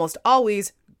charges were almost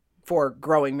always for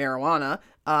growing marijuana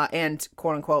and,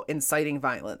 quote-unquote, inciting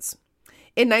violence.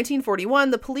 In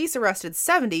 1941, the police arrested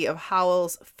 70 of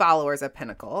Howell's followers at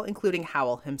Pinnacle, including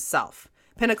Howell himself.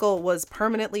 Pinnacle was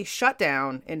permanently shut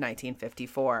down in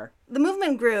 1954. The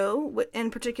movement grew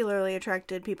and particularly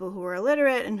attracted people who were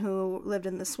illiterate and who lived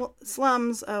in the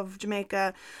slums of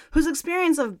Jamaica, whose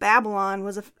experience of Babylon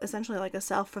was essentially like a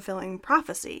self-fulfilling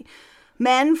prophecy.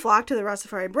 Men flocked to the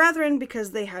Rastafari Brethren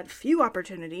because they had few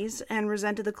opportunities and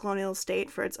resented the colonial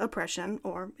state for its oppression,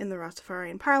 or in the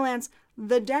Rastafarian parlance,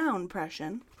 the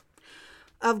downpression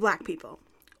of black people.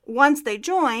 Once they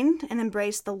joined and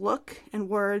embraced the look and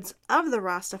words of the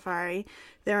Rastafari,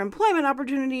 their employment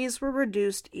opportunities were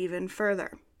reduced even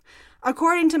further.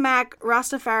 According to Mack,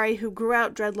 Rastafari who grew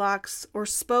out dreadlocks or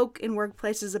spoke in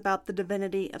workplaces about the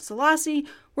divinity of Selassie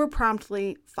were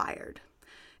promptly fired.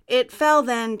 It fell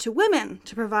then to women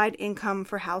to provide income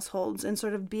for households and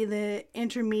sort of be the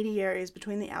intermediaries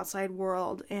between the outside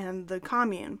world and the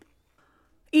commune.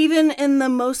 Even in the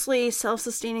mostly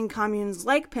self-sustaining communes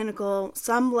like Pinnacle,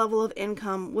 some level of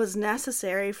income was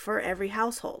necessary for every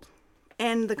household.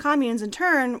 And the communes, in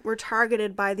turn, were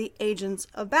targeted by the agents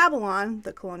of Babylon,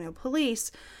 the colonial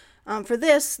police, for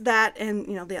this, that, and,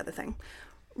 the other thing.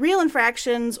 Real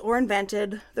infractions or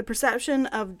invented, the perception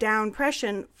of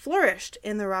downpression flourished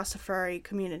in the Rastafari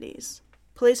communities.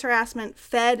 Police harassment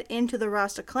fed into the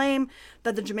Rasta claim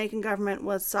that the Jamaican government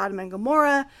was Sodom and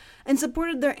Gomorrah and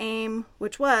supported their aim,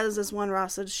 which was, as one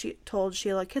Rasta told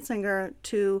Sheila Kitzinger,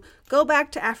 to go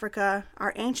back to Africa,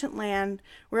 our ancient land,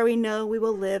 where we know we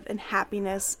will live in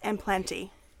happiness and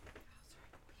plenty.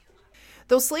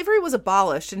 Though slavery was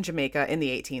abolished in Jamaica in the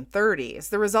 1830s,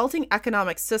 the resulting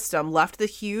economic system left the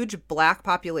huge black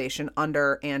population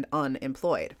under and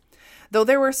unemployed. Though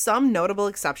there were some notable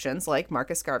exceptions, like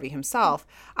Marcus Garvey himself,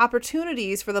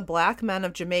 opportunities for the black men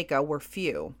of Jamaica were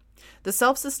few. The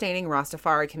self-sustaining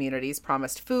Rastafari communities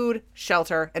promised food,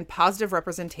 shelter, and positive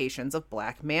representations of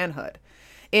black manhood.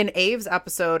 In Ave's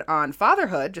episode on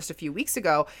fatherhood just a few weeks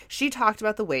ago, she talked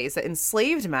about the ways that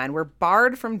enslaved men were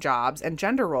barred from jobs and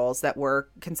gender roles that were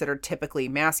considered typically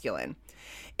masculine.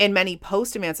 In many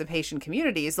post-emancipation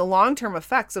communities, the long-term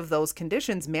effects of those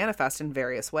conditions manifest in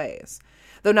various ways.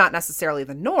 Though not necessarily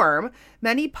the norm,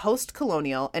 many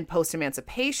post-colonial and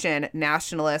post-emancipation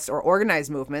nationalist or organized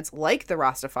movements like the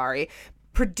Rastafari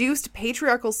produced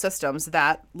patriarchal systems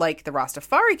that, like the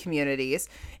Rastafari communities,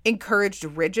 encouraged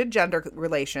rigid gender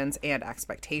relations and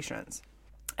expectations.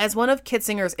 As one of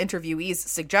Kitzinger's interviewees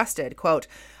suggested, quote,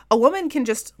 "A woman can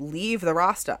just leave the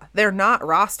Rasta. They're not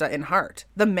Rasta in heart.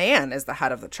 The man is the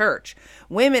head of the church.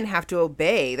 Women have to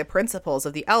obey the principles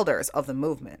of the elders of the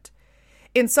movement."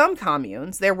 In some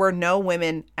communes, there were no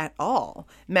women at all.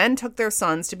 Men took their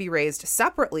sons to be raised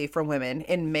separately from women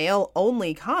in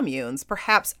male-only communes,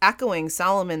 perhaps echoing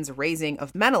Solomon's raising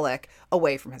of Menelik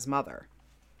away from his mother.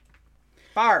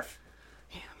 Barf.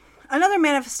 Another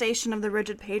manifestation of the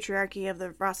rigid patriarchy of the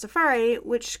Rastafari,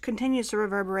 which continues to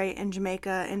reverberate in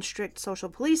Jamaica in strict social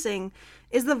policing,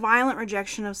 is the violent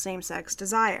rejection of same-sex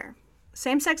desire.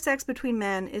 Same-sex sex between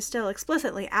men is still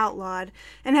explicitly outlawed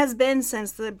and has been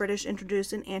since the British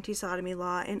introduced an anti-sodomy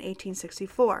law in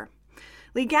 1864.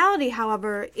 Legality,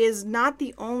 however, is not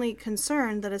the only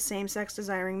concern that a same-sex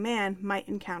desiring man might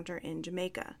encounter in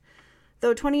Jamaica.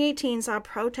 Though 2018 saw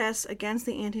protests against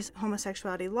the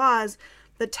anti-homosexuality laws,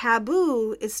 the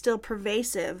taboo is still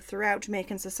pervasive throughout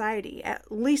Jamaican society,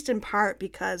 at least in part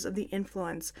because of the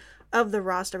influence of the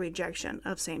Rasta rejection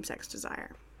of same-sex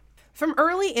desire. From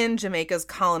early in Jamaica's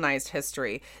colonized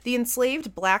history, the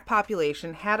enslaved black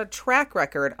population had a track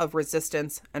record of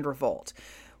resistance and revolt.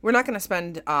 We're not going to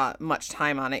spend much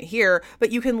time on it here,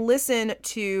 but you can listen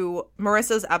to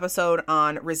Marissa's episode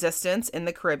on resistance in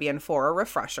the Caribbean for a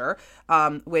refresher,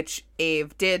 which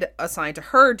Ave did assign to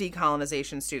her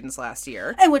decolonization students last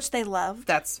year. And which they loved.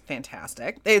 That's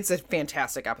fantastic. It's a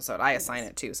fantastic episode. I assign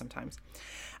it too sometimes.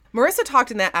 Marissa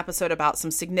talked in that episode about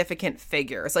some significant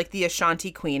figures like the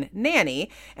Ashanti Queen Nanny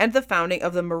and the founding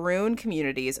of the maroon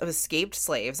communities of escaped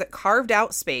slaves that carved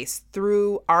out space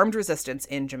through armed resistance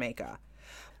in Jamaica.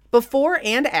 Before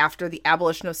and after the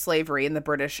abolition of slavery in the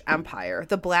British Empire,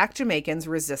 the Black Jamaicans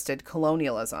resisted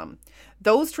colonialism.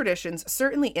 Those traditions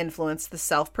certainly influenced the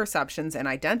self-perceptions and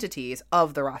identities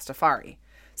of the Rastafari.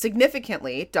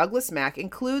 Significantly, Douglas Mack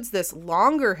includes this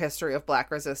longer history of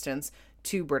Black resistance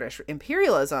to British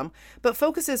imperialism, but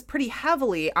focuses pretty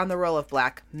heavily on the role of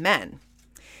Black men.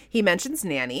 He mentions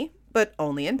Nanny, but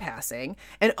only in passing,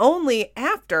 and only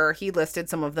after he listed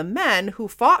some of the men who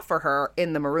fought for her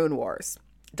in the Maroon Wars.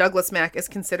 Douglas Mack is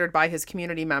considered by his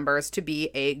community members to be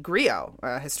a griot,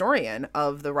 a historian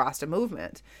of the Rasta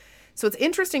movement. So it's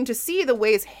interesting to see the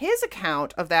ways his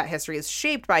account of that history is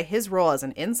shaped by his role as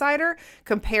an insider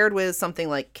compared with something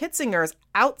like Kitzinger's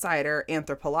outsider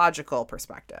anthropological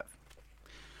perspective.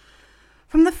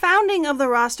 From the founding of the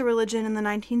Rasta religion in the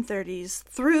 1930s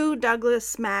through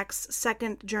Douglas Mack's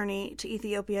second journey to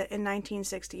Ethiopia in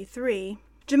 1963,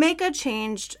 Jamaica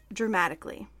changed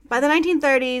dramatically. By the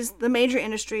 1930s, the major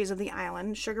industries of the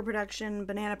island, sugar production,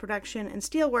 banana production, and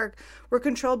steelwork, were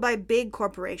controlled by big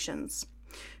corporations.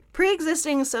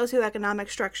 Pre-existing socioeconomic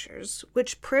structures,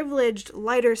 which privileged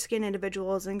lighter-skinned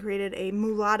individuals and created a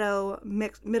mulatto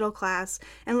middle class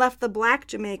and left the Black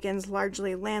Jamaicans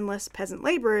largely landless peasant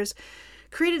laborers,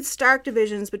 created stark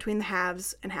divisions between the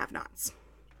haves and have-nots.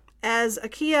 As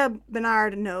Akia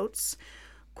Bernard notes,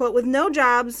 quote, "With no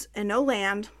jobs and no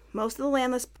land, most of the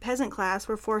landless peasant class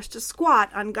were forced to squat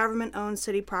on government-owned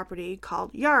city property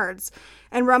called yards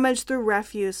and rummage through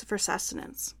refuse for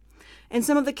sustenance. In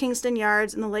some of the Kingston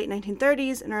yards in the late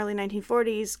 1930s and early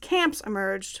 1940s, camps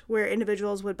emerged where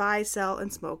individuals would buy, sell,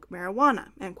 and smoke marijuana,"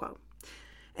 end quote.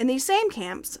 In these same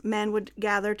camps, men would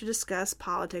gather to discuss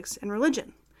politics and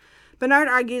religion. Bernard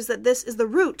argues that this is the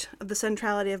root of the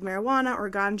centrality of marijuana or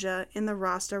ganja in the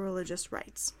Rasta religious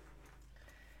rites.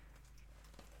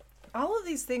 All of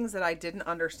these things that I didn't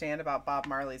understand about Bob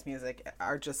Marley's music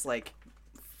are just like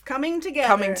Coming together.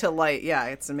 coming to light. Yeah,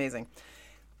 it's amazing.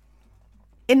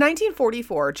 In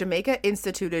 1944, Jamaica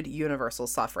instituted universal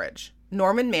suffrage.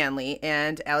 Norman Manley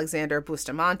and Alexander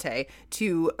Bustamante,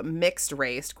 two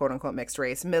mixed-race, quote-unquote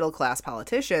mixed-race, middle-class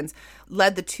politicians,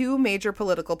 led the two major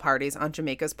political parties on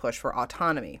Jamaica's push for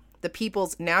autonomy. The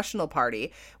People's National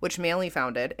Party, which Manley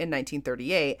founded in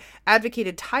 1938,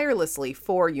 advocated tirelessly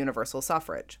for universal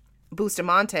suffrage.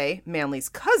 Bustamante, Manley's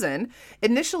cousin,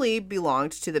 initially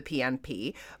belonged to the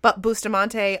PNP, but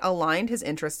Bustamante aligned his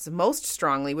interests most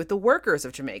strongly with the workers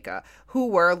of Jamaica, who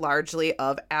were largely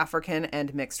of African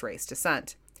and mixed-race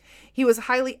descent. He was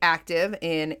highly active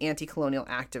in anti-colonial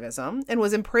activism and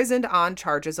was imprisoned on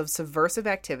charges of subversive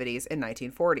activities in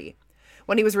 1940.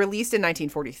 When he was released in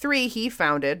 1943, he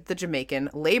founded the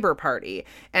Jamaican Labour Party,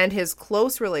 and his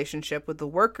close relationship with the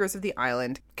workers of the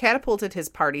island catapulted his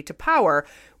party to power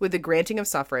with the granting of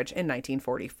suffrage in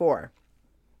 1944.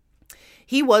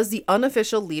 He was the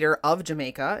unofficial leader of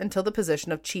Jamaica until the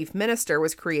position of chief minister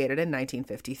was created in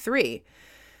 1953.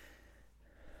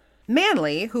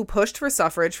 Manly, who pushed for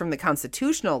suffrage from the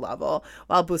constitutional level,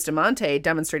 while Bustamante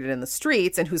demonstrated in the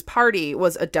streets and whose party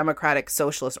was a democratic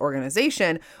socialist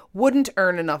organization, wouldn't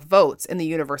earn enough votes in the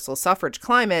universal suffrage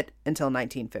climate until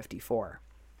 1954.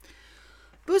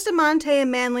 Bustamante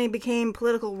and Manly became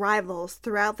political rivals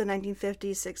throughout the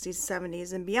 1950s, 60s,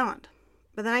 70s, and beyond.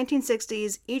 By the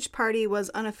 1960s, each party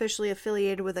was unofficially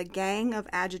affiliated with a gang of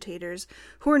agitators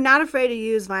who were not afraid to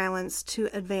use violence to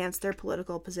advance their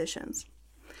political positions.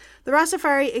 The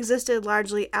Rastafari existed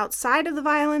largely outside of the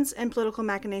violence and political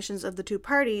machinations of the two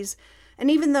parties, and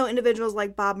even though individuals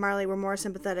like Bob Marley were more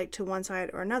sympathetic to one side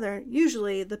or another,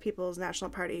 usually the People's National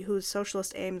Party, whose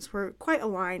socialist aims were quite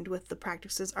aligned with the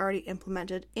practices already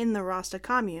implemented in the Rasta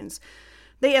communes,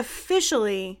 they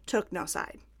officially took no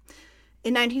side.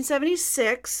 In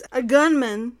 1976, a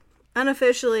gunman,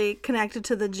 unofficially connected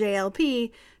to the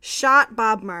JLP, shot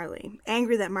Bob Marley,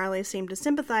 angry that Marley seemed to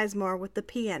sympathize more with the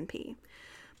PNP.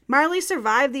 Marley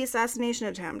survived the assassination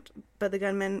attempt, but the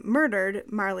gunman murdered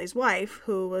Marley's wife,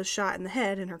 who was shot in the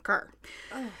head in her car.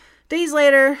 Oh. Days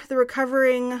later, the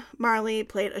recovering Marley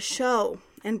played a show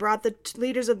and brought the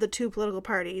leaders of the two political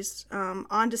parties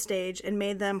onto stage and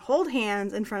made them hold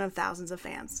hands in front of thousands of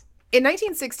fans. In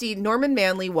 1960, Norman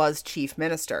Manley was chief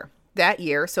minister. That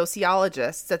year,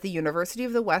 sociologists at the University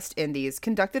of the West Indies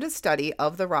conducted a study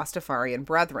of the Rastafarian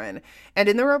Brethren, and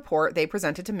in the report they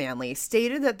presented to Manley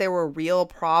stated that there were real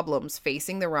problems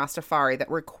facing the Rastafari that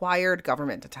required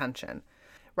government attention.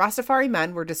 Rastafari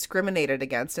men were discriminated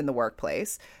against in the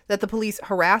workplace, that the police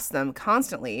harassed them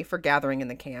constantly for gathering in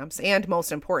the camps, and,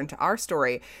 most important to our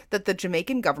story, that the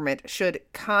Jamaican government should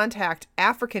contact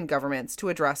African governments to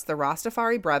address the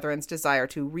Rastafari Brethren's desire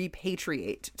to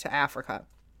repatriate to Africa.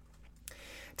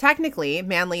 Technically,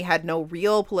 Manley had no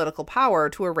real political power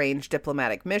to arrange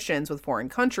diplomatic missions with foreign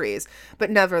countries, but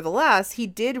nevertheless, he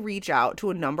did reach out to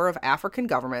a number of African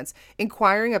governments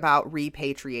inquiring about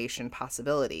repatriation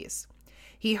possibilities.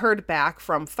 He heard back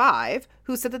from 5,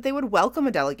 who said that they would welcome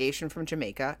a delegation from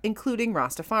Jamaica, including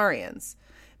Rastafarians.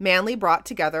 Manley brought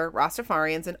together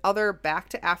Rastafarians and other Back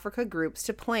to Africa groups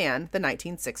to plan the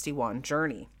 1961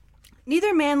 journey.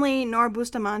 Neither Manley nor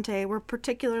Bustamante were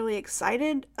particularly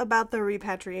excited about the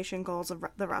repatriation goals of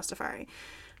the Rastafari.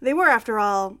 They were, after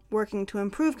all, working to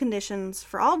improve conditions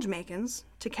for all Jamaicans,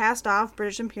 to cast off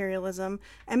British imperialism,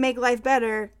 and make life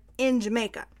better in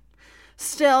Jamaica.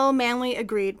 Still, Manley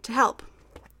agreed to help.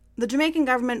 The Jamaican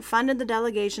government funded the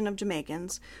delegation of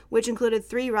Jamaicans, which included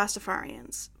 3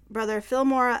 Rastafarians, Brother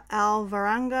Fillmore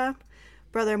Alvarenga,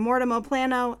 Brother Mortimer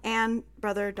Plano, and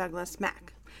Brother Douglas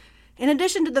Mack. In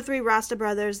addition to the 3 Rasta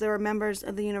brothers, there were members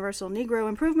of the Universal Negro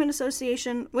Improvement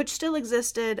Association, which still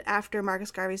existed after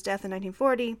Marcus Garvey's death in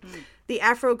 1940, the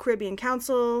Afro-Caribbean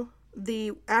Council,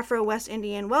 the Afro-West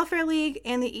Indian Welfare League,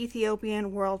 and the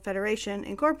Ethiopian World Federation,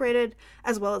 Incorporated,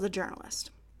 as well as a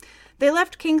journalist. They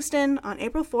left Kingston on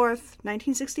April 4th,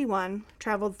 1961,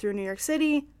 traveled through New York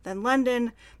City, then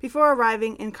London, before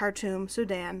arriving in Khartoum,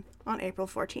 Sudan, on April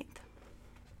 14th.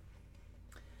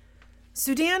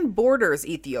 Sudan borders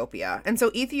Ethiopia, and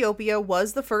so Ethiopia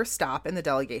was the first stop in the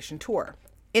delegation tour.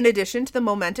 In addition to the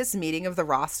momentous meeting of the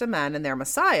Rasta men and their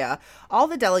Messiah, all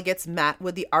the delegates met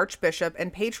with the Archbishop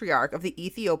and Patriarch of the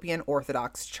Ethiopian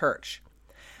Orthodox Church.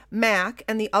 Mack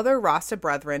and the other Rasta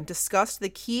brethren discussed the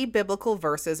key biblical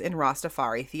verses in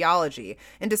Rastafari theology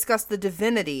and discussed the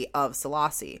divinity of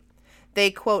Selassie.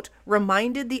 They, quote,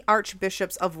 reminded the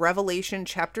archbishops of Revelation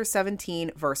chapter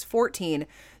 17, verse 14,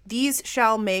 "These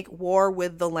shall make war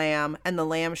with the Lamb, and the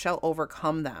Lamb shall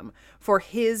overcome them, for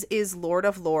his is Lord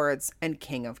of lords and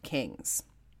King of kings."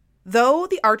 Though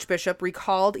the archbishop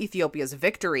recalled Ethiopia's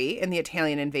victory in the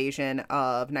Italian invasion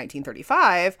of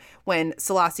 1935, when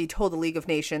Selassie told the League of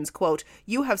Nations, quote,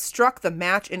 "You have struck the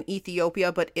match in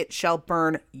Ethiopia, but it shall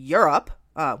burn Europe,"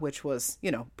 which was,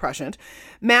 prescient,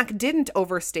 Mack didn't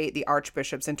overstate the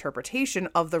archbishop's interpretation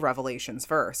of the Revelations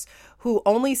verse, who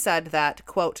only said that,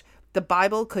 quote, "The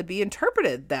Bible could be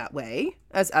interpreted that way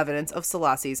as evidence of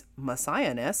Selassie's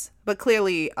messiahness," but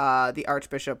clearly the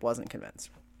archbishop wasn't convinced.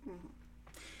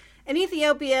 In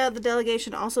Ethiopia, the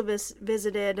delegation also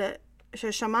visited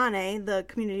Shashamane, the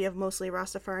community of mostly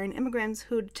Rastafarian immigrants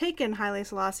who'd taken Haile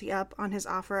Selassie up on his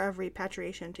offer of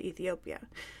repatriation to Ethiopia.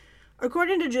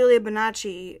 According to Julia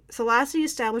Bonacci, Selassie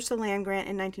established the land grant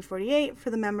in 1948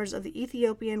 for the members of the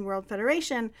Ethiopian World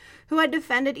Federation who had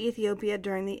defended Ethiopia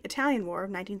during the Italian War of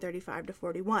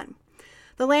 1935-41.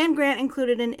 The land grant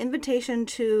included an invitation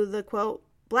to the, quote,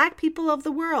 "black people of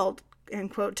the world,"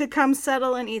 end quote, to come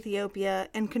settle in Ethiopia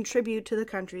and contribute to the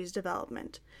country's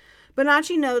development.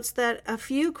 Bonacci notes that a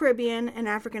few Caribbean and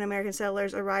African American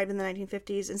settlers arrived in the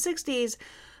 1950s and 60s,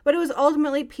 but it was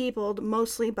ultimately peopled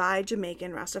mostly by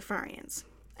Jamaican Rastafarians.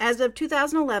 As of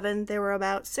 2011, there were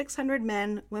about 600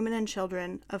 men, women, and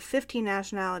children of 15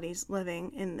 nationalities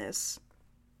living in this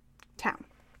town.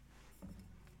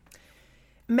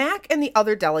 Mack and the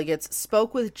other delegates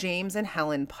spoke with James and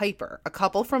Helen Piper, a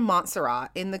couple from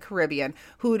Montserrat in the Caribbean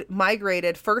who'd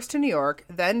migrated first to New York,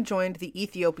 then joined the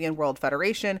Ethiopian World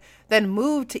Federation, then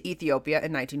moved to Ethiopia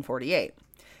in 1948.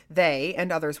 They, and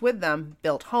others with them,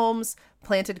 built homes,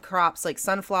 planted crops like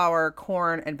sunflower,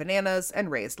 corn, and bananas,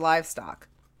 and raised livestock.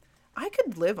 I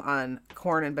could live on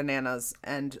corn and bananas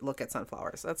and look at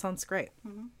sunflowers. That sounds great.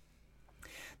 Mm-hmm.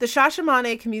 The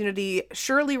Shashamane community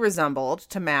surely resembled,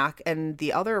 to Mack and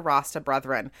the other Rasta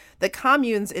brethren, the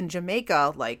communes in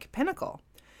Jamaica like Pinnacle.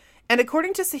 And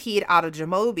according to Saheed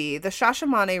Adejamobi, the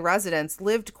Shashamane residents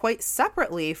lived quite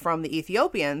separately from the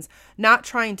Ethiopians, not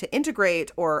trying to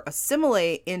integrate or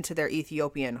assimilate into their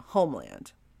Ethiopian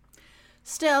homeland.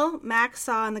 Still, Mack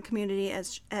saw in the community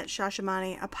at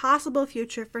Shashamane a possible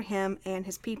future for him and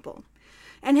his people.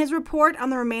 And his report on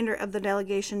the remainder of the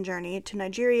delegation journey to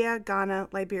Nigeria, Ghana,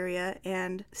 Liberia,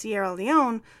 and Sierra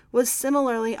Leone was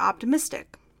similarly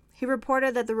optimistic. He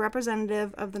reported that the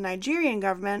representative of the Nigerian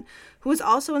government, who was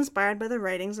also inspired by the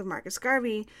writings of Marcus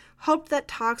Garvey, hoped that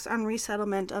talks on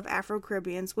resettlement of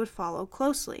Afro-Caribbeans would follow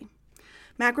closely.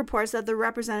 Mack reports that the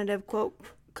representative, quote,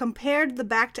 compared the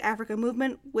Back to Africa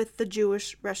movement with the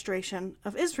Jewish restoration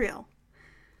of Israel.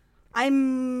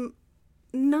 I'm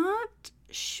not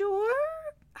sure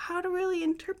how to really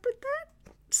interpret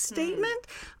that statement.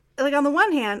 Like, on the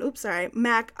one hand,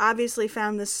 Mack obviously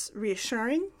found this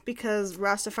reassuring because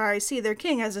Rastafari see their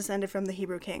king as descended from the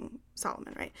Hebrew king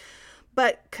Solomon, right?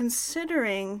 But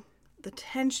considering the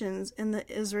tensions in the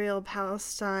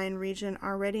Israel-Palestine region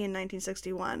already in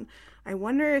 1961, I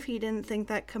wonder if he didn't think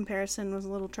that comparison was a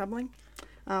little troubling.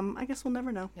 I guess we'll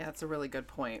never know. Yeah, that's a really good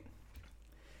point.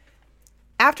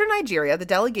 After Nigeria, the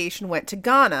delegation went to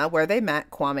Ghana, where they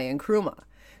met Kwame Nkrumah.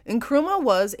 Nkrumah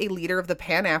was a leader of the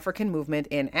Pan-African movement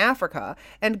in Africa,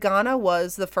 and Ghana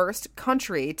was the first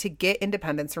country to get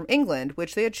independence from England,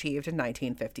 which they achieved in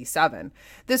 1957.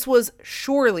 This was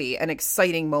surely an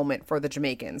exciting moment for the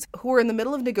Jamaicans, who were in the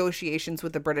middle of negotiations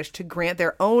with the British to grant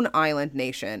their own island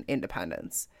nation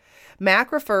independence.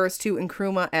 Mack refers to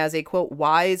Nkrumah as a, quote,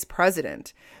 wise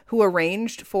president, who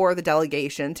arranged for the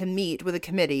delegation to meet with a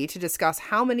committee to discuss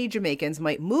how many Jamaicans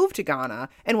might move to Ghana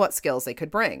and what skills they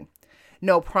could bring.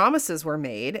 No promises were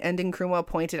made, and Nkrumah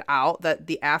pointed out that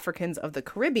the Africans of the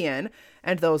Caribbean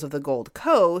and those of the Gold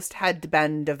Coast had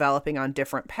been developing on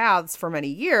different paths for many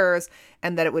years,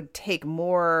 and that it would take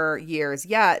more years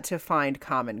yet to find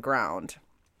common ground.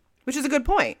 Which is a good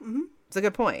point. Mm-hmm. It's a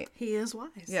good point. He is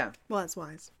wise. Yeah. Well, it's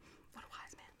wise. What a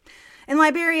wise man. In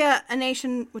Liberia,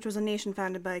 which was a nation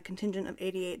founded by a contingent of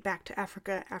 88 back to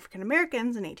Africa African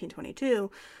Americans in 1822,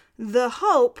 the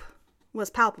hope was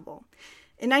palpable.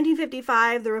 In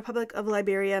 1955, the Republic of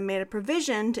Liberia made a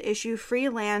provision to issue free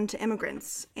land to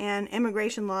immigrants, and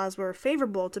immigration laws were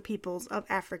favorable to peoples of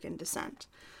African descent.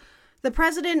 The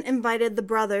president invited the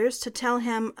brothers to tell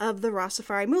him of the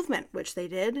Rastafari movement, which they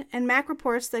did, and Mack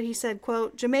reports that he said,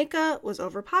 quote, Jamaica was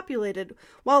overpopulated,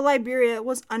 while Liberia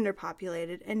was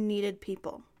underpopulated and needed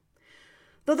people.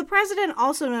 Though the president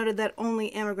also noted that only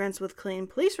immigrants with clean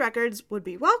police records would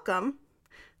be welcome,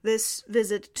 this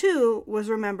visit, too, was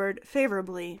remembered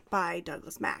favorably by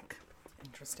Douglas Mack.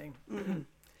 Interesting. Mm-hmm.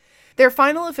 Their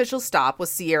final official stop was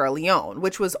Sierra Leone,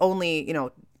 which was only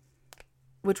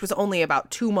about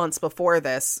 2 months before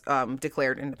this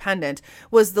declared independent,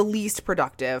 was the least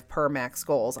productive per Mack's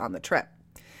goals on the trip.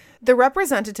 The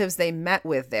representatives they met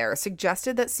with there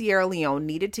suggested that Sierra Leone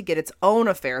needed to get its own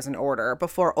affairs in order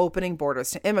before opening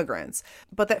borders to immigrants,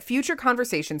 but that future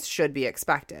conversations should be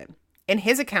expected. In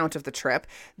his account of the trip,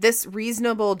 this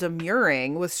reasonable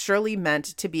demurring was surely meant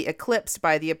to be eclipsed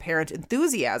by the apparent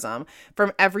enthusiasm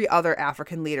from every other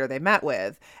African leader they met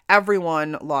with.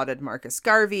 Everyone lauded Marcus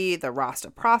Garvey, the Rasta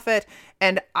prophet,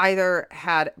 and either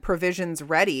had provisions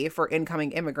ready for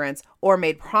incoming immigrants or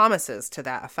made promises to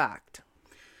that effect.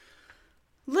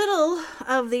 Little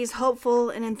of these hopeful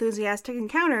and enthusiastic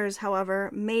encounters, however,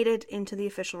 made it into the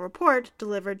official report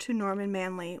delivered to Norman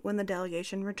Manley when the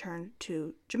delegation returned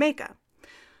to Jamaica.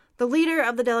 The leader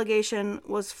of the delegation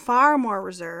was far more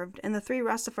reserved, and the three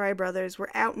Rastafari brothers were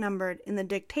outnumbered in the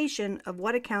dictation of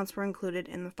what accounts were included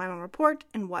in the final report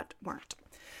and what weren't.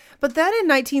 But then in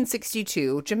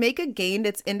 1962, Jamaica gained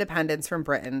its independence from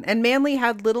Britain, and Manley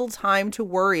had little time to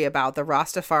worry about the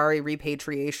Rastafari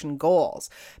repatriation goals,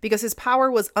 because his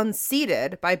power was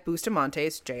unseated by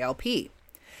Bustamante's JLP.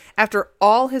 After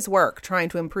all his work trying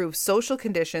to improve social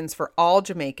conditions for all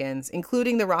Jamaicans,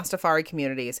 including the Rastafari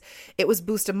communities, it was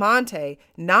Bustamante,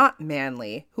 not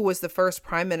Manley, who was the first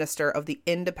prime minister of the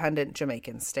independent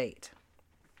Jamaican state.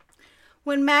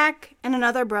 When Mac and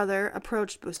another brother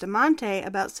approached Bustamante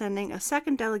about sending a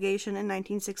second delegation in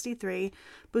 1963,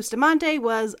 Bustamante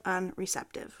was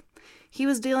unreceptive. He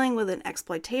was dealing with an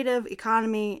exploitative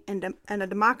economy and a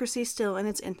democracy still in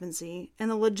its infancy, and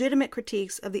the legitimate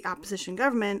critiques of the opposition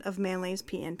government of Manley's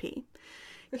PNP.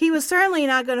 He was certainly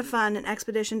not going to fund an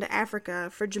expedition to Africa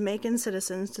for Jamaican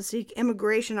citizens to seek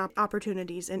immigration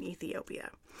opportunities in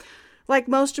Ethiopia. Like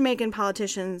most Jamaican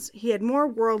politicians, he had more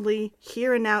worldly,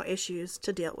 here-and-now issues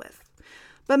to deal with.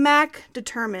 But Mac,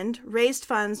 determined, raised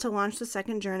funds to launch the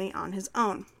second journey on his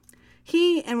own.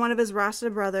 He and one of his Rasta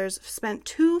brothers spent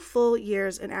 2 full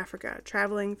years in Africa,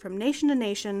 traveling from nation to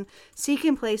nation,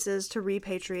 seeking places to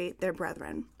repatriate their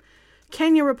brethren.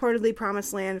 Kenya reportedly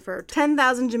promised land for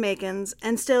 10,000 Jamaicans,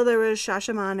 and still there was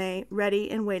Shashamane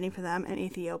ready and waiting for them in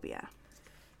Ethiopia.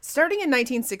 Starting in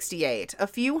 1968, a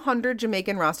few hundred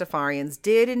Jamaican Rastafarians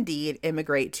did indeed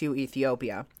immigrate to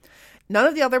Ethiopia. None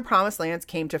of the other promised lands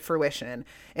came to fruition.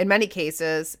 In many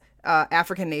cases,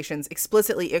 African nations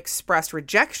explicitly expressed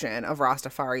rejection of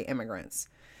Rastafari immigrants.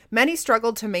 Many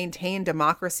struggled to maintain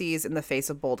democracies in the face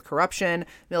of bold corruption,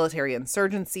 military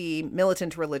insurgency,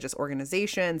 militant religious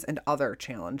organizations, and other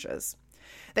challenges.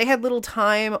 They had little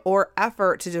time or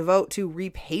effort to devote to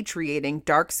repatriating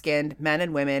dark-skinned men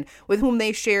and women with whom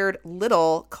they shared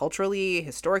little culturally,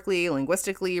 historically,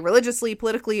 linguistically, religiously,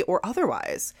 politically, or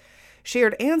otherwise.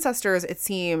 Shared ancestors, it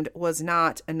seemed, was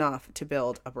not enough to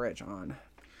build a bridge on.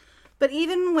 But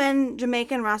even when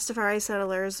Jamaican Rastafari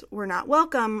settlers were not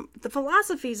welcome, the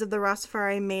philosophies of the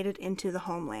Rastafari made it into the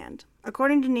homeland.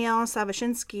 According to Neil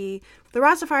Savashinsky, the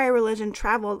Rastafari religion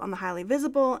traveled on the highly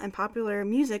visible and popular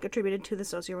music attributed to the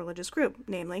socio-religious group,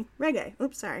 namely reggae.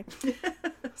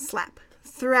 Slap.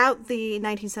 Throughout the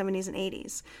 1970s and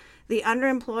 80s. The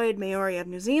underemployed Maori of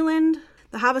New Zealand,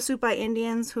 the Havasupai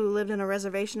Indians who lived in a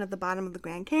reservation at the bottom of the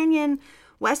Grand Canyon,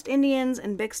 West Indians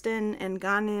in Bixton, and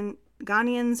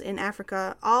Ghanaians in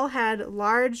Africa all had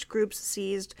large groups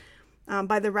seized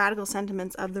by the radical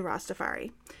sentiments of the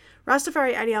Rastafari.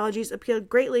 Rastafari ideologies appealed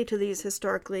greatly to these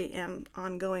historically and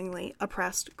ongoingly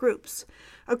oppressed groups.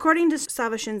 According to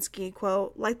Savashinsky,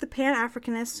 quote, like the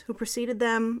Pan-Africanists who preceded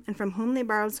them and from whom they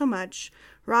borrowed so much,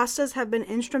 Rastas have been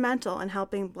instrumental in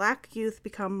helping Black youth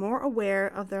become more aware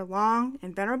of their long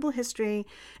and venerable history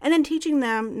and in teaching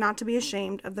them not to be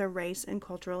ashamed of their race and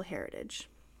cultural heritage.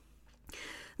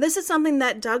 This is something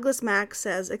that Douglas Mack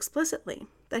says explicitly,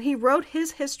 that he wrote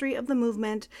his history of the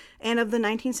movement and of the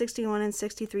 1961 and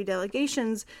 63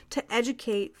 delegations to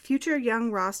educate future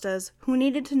young Rastas who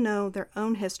needed to know their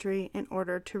own history in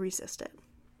order to resist it.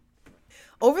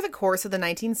 Over the course of the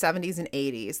 1970s and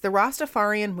 80s, the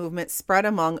Rastafarian movement spread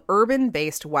among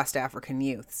urban-based West African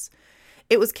youths.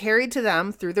 It was carried to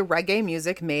them through the reggae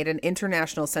music made an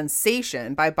international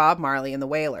sensation by Bob Marley and the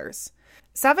Wailers.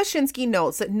 Savashinsky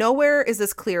notes that nowhere is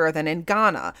this clearer than in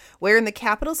Ghana, where in the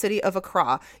capital city of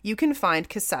Accra, you can find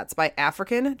cassettes by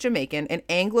African, Jamaican, and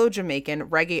Anglo-Jamaican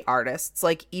reggae artists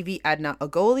like Evie Edna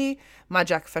Ogoli,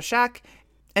 Majek Fashak,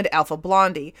 and Alpha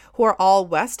Blondy, who are all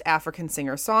West African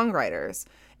singer-songwriters,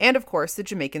 and of course the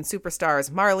Jamaican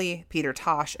superstars Marley, Peter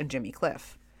Tosh, and Jimmy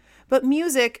Cliff. But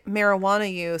music, marijuana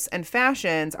use, and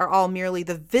fashions are all merely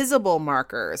the visible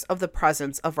markers of the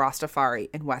presence of Rastafari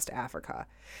in West Africa.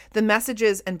 The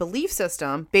messages and belief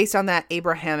system, based on that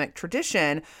Abrahamic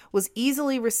tradition, was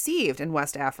easily received in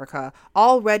West Africa,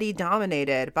 already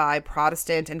dominated by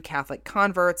Protestant and Catholic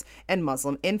converts and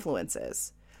Muslim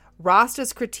influences.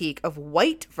 Rasta's critique of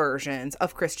white versions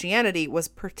of Christianity was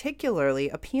particularly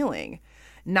appealing.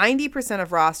 90% of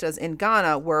Rastas in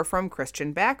Ghana were from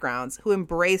Christian backgrounds who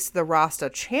embraced the Rasta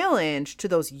challenge to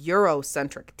those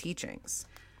Eurocentric teachings.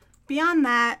 Beyond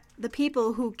that, the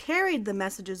people who carried the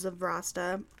messages of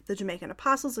Rasta, the Jamaican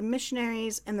apostles and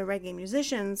missionaries, and the reggae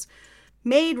musicians,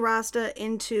 made Rasta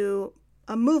into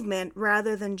a movement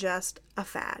rather than just a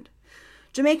fad.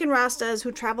 Jamaican Rastas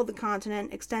who traveled the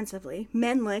continent extensively,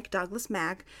 men like Douglas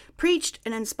Mack, preached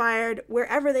and inspired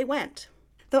wherever they went.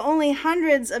 Though only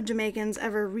hundreds of Jamaicans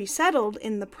ever resettled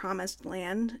in the promised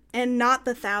land, and not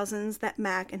the thousands that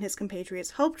Mack and his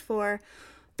compatriots hoped for,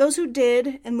 those who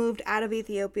did and moved out of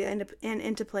Ethiopia and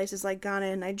into places like Ghana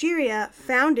and Nigeria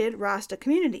founded Rasta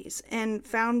communities and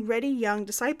found ready young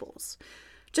disciples.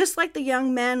 Just like the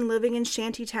young men living in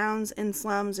shanty towns and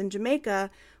slums in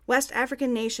Jamaica, West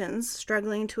African nations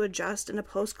struggling to adjust in a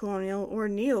post-colonial or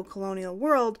neo-colonial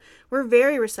world were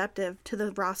very receptive to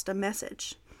the Rasta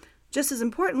message. Just as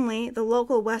importantly, the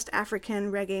local West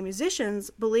African reggae musicians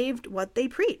believed what they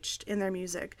preached in their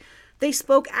music. They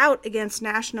spoke out against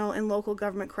national and local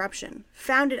government corruption,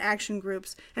 founded action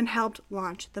groups, and helped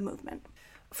launch the movement.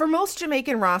 For most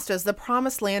Jamaican Rastas, the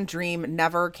Promised Land dream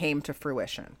never came to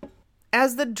fruition.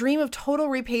 As the dream of total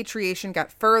repatriation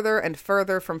got further and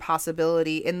further from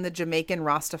possibility in the Jamaican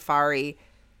Rastafari,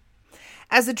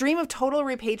 the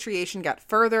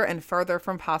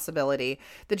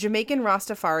Jamaican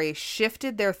Rastafari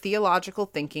shifted their theological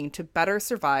thinking to better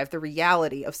survive the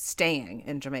reality of staying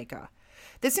in Jamaica.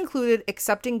 This included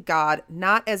accepting God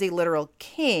not as a literal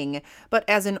king, but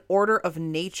as an order of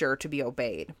nature to be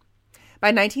obeyed. By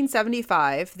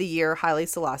 1975, the year Haile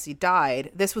Selassie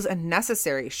died, this was a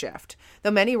necessary shift,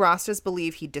 though many Rastas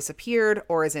believe he disappeared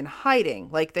or is in hiding,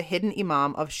 like the hidden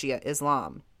Imam of Shia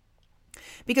Islam.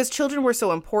 Because children were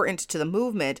so important to the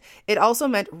movement, it also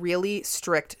meant really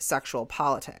strict sexual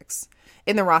politics.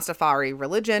 In the Rastafari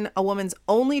religion, a woman's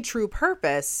only true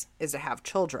purpose is to have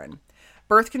children.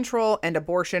 Birth control and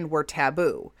abortion were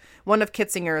taboo. One of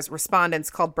Kitzinger's respondents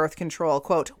called birth control,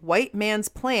 quote, white man's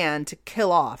plan to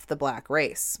kill off the black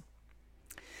race.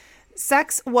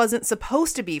 Sex wasn't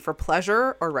supposed to be for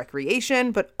pleasure or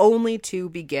recreation, but only to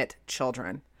beget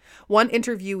children. One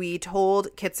interviewee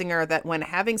told Kitzinger that when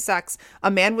having sex, a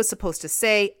man was supposed to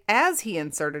say, as he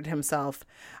inserted himself,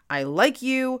 I like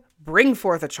you, bring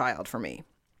forth a child for me.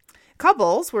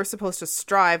 Couples were supposed to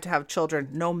strive to have children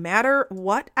no matter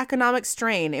what economic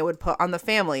strain it would put on the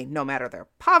family, no matter their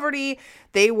poverty.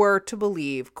 They were to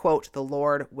believe, quote, the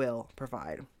Lord will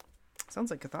provide. Sounds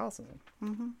like Catholicism.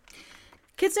 Mm-hmm.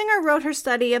 Kitzinger wrote her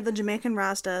study of the Jamaican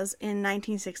Rastas in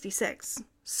 1966.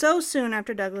 So soon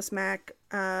after Douglas Mack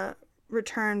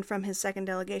returned from his second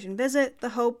delegation visit, the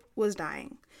hope was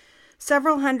dying.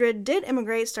 Several hundred did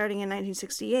immigrate starting in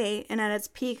 1968, and at its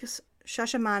peak,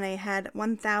 Shashamane had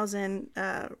 1,000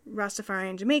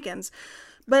 Rastafarian Jamaicans,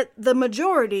 but the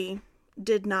majority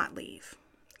did not leave.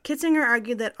 Kitzinger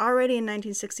argued that already in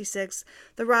 1966,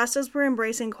 the Rastas were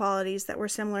embracing qualities that were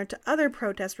similar to other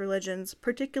protest religions,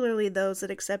 particularly those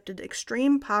that accepted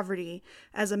extreme poverty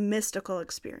as a mystical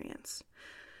experience.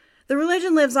 The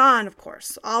religion lives on, of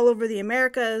course, all over the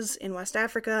Americas, in West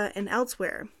Africa, and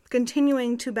elsewhere,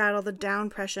 continuing to battle the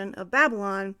downpression of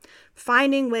Babylon,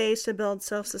 finding ways to build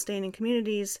self-sustaining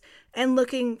communities, and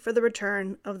looking for the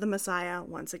return of the Messiah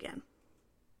once again.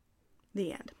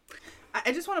 The end.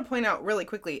 I just want to point out really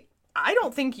quickly, I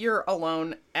don't think you're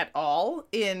alone at all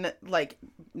in, like,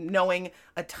 knowing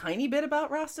a tiny bit about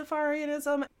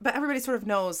Rastafarianism, but everybody sort of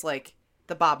knows, like,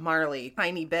 the Bob Marley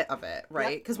tiny bit of it,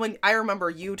 right? Because when I remember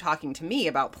you talking to me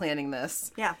about planning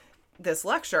this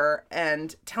lecture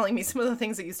and telling me some of the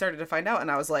things that you started to find out, and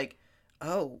I was like,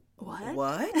 oh,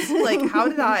 what? Like, how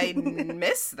did I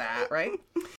miss that, right?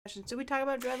 Did we talk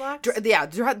about dreadlocks?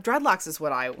 Dreadlocks is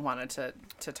what I wanted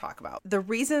to talk about. The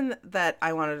reason that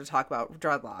I wanted to talk about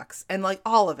dreadlocks, and like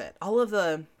all of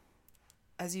the,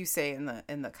 as you say in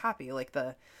the copy, like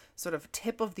the sort of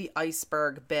tip of the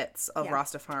iceberg bits of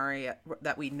Rastafari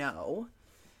that we know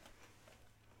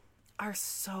are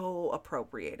so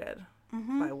appropriated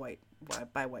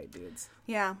by white dudes.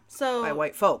 Yeah. So by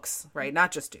white folks, right?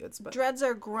 Not just dudes, but dreads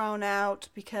are grown out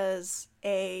because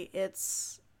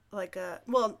it's like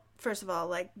first of all,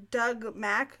 like Douglas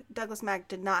Mack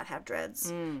did not have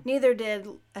dreads. Neither did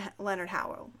Leonard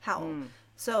Howell.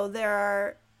 So there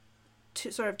are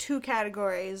two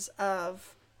categories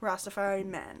of Rastafari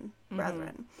men,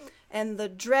 brethren. And the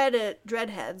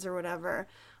dreadheads or whatever,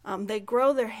 they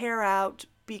grow their hair out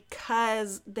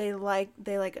because they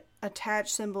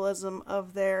attach symbolism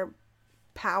of their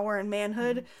power and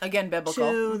manhood again biblical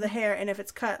to the hair, and if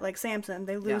it's cut like Samson,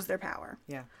 they lose their power.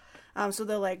 So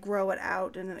they'll like grow it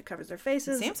out and then it covers their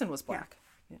faces. Samson was black.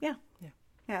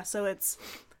 Yeah, so it's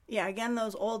again,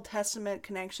 those Old Testament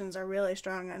connections are really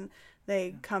strong, and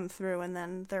they come through, and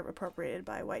then they're appropriated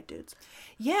by white dudes.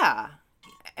 Yeah.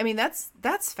 I mean,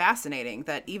 that's fascinating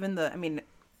that even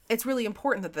it's really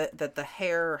important that the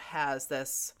hair has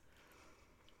this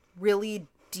really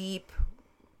deep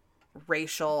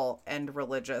racial and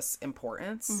religious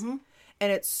importance.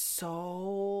 And it's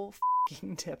so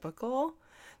fucking typical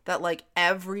that like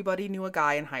everybody knew a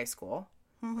guy in high school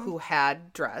who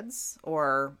had dreads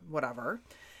or whatever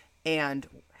and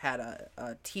had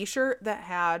a t-shirt that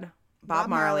had Bob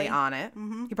Marley on it.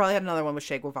 He probably had another one with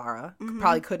Che Guevara.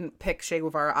 Probably couldn't pick Che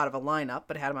Guevara out of a lineup,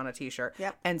 but had him on a t-shirt.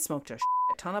 And smoked a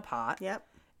ton of pot.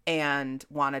 And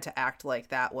wanted to act like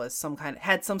that was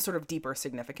had some sort of deeper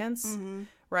significance,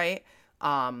 right?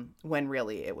 When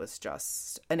really it was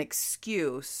just an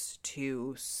excuse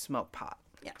to smoke pot.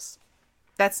 Yes.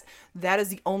 That is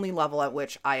the only level at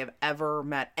which I have ever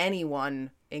met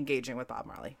anyone engaging with Bob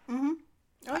Marley. Mm-hmm.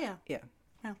 Oh, yeah. Yeah.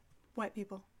 Yeah. White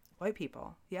people. White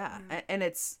people. Yeah. And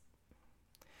it's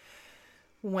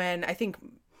when I think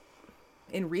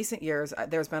in recent years,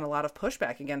 there's been a lot of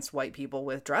pushback against white people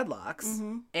with dreadlocks.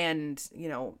 Mm-hmm. And, you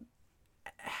know,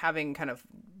 having kind of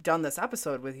done this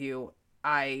episode with you,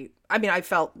 I mean, I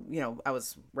felt, you know, I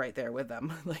was right there with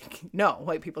them. Like, no,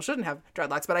 white people shouldn't have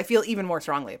dreadlocks. But I feel even more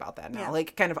strongly about that now. Yeah.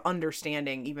 Like, kind of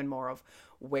understanding even more of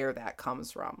where that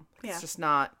comes from. It's just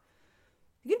not...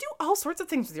 You can do all sorts of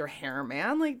things with your hair,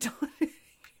 man. Like, you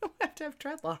don't have to have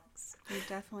dreadlocks. You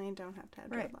definitely don't have to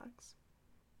have Right. dreadlocks.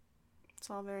 It's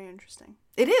all very interesting.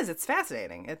 It is. It's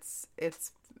fascinating. It's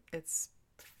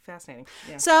fascinating.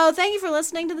 Yeah. So thank you for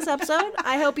listening to this episode.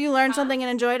 I hope you learned something and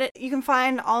enjoyed it. You can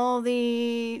find all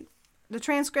the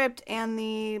transcript and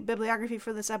the bibliography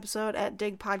for this episode at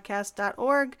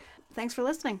digpodcast.org. Thanks for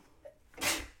listening.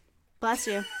 Bless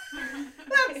you.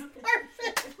 That was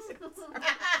perfect.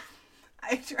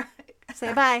 I tried.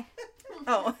 Say bye.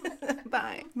 Oh,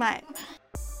 bye. Bye.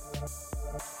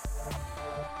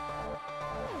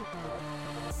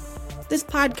 This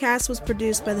podcast was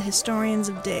produced by the historians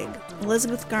of Dig,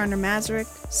 Elizabeth Garner Mazurek,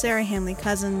 Sarah Hanley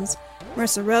Cousins,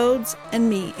 Marissa Rhodes, and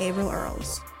me, Avril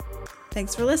Earls.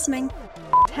 Thanks for listening.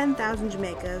 10,000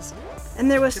 Jamaicas. And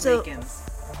there was Jamaicans.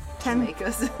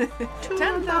 10,000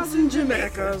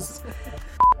 Jamaicas.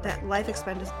 That life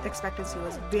expectancy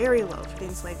was very low for the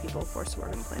enslaved people forced to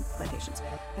work on plantations.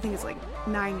 I think it's like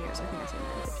 9 years. I think I said 9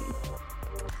 to 15.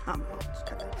 Just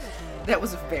cut that. That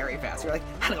was very fast. You're like...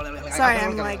 Sorry,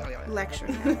 I'm like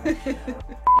lecturing now.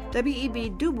 W.E.B.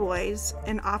 Du Bois,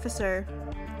 an officer...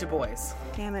 Du Bois.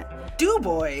 Damn it. Du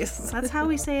Bois. That's how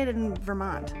we say it in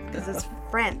Vermont, because it's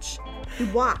French.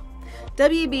 Dubois.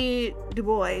 W.E.B. Du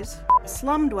Bois,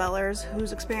 slum dwellers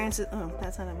whose experiences... Oh,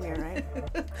 that sounded weird, right?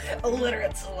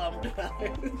 Illiterate slum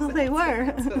dwellers. Well, they were.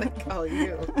 That's what I call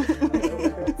you.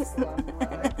 Illiterate slum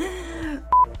dwellers.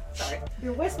 Sorry.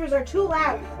 Your whispers are too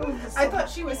loud. I thought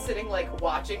she was sitting, like,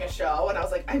 watching a show, and I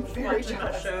was like, I'm very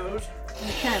jealous.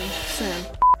 You can, soon.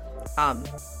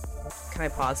 Can I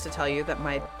pause to tell you that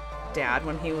my dad,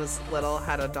 when he was little,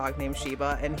 had a dog named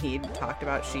Sheba, and he talked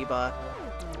about Sheba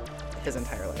his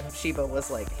entire life. Sheba was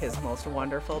like his most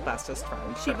wonderful, bestest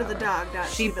friend. Sheba the dog, not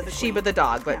Sheba the Sheba the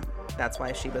dog, but that's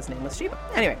why Sheba's name was Sheba.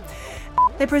 Anyway.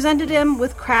 They presented him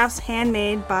with crafts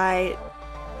handmade by...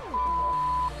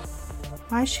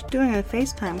 Why is she doing a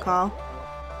FaceTime call?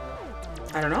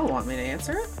 I don't know. Want me to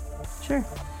answer it? Sure.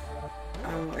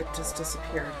 Oh, it just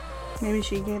disappeared. Maybe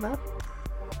she gave up?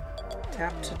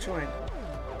 Tap to join.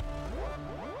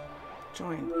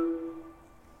 Join.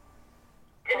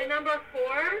 And a number 4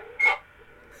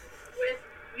 with,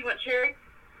 you want cherry?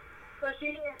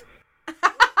 Slushy?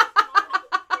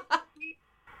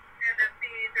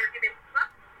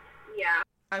 Yeah.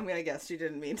 I'm gonna guess she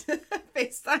didn't mean to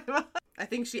FaceTime. I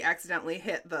think she accidentally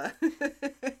hit the...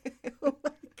 Oh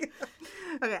my God.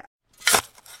 Okay.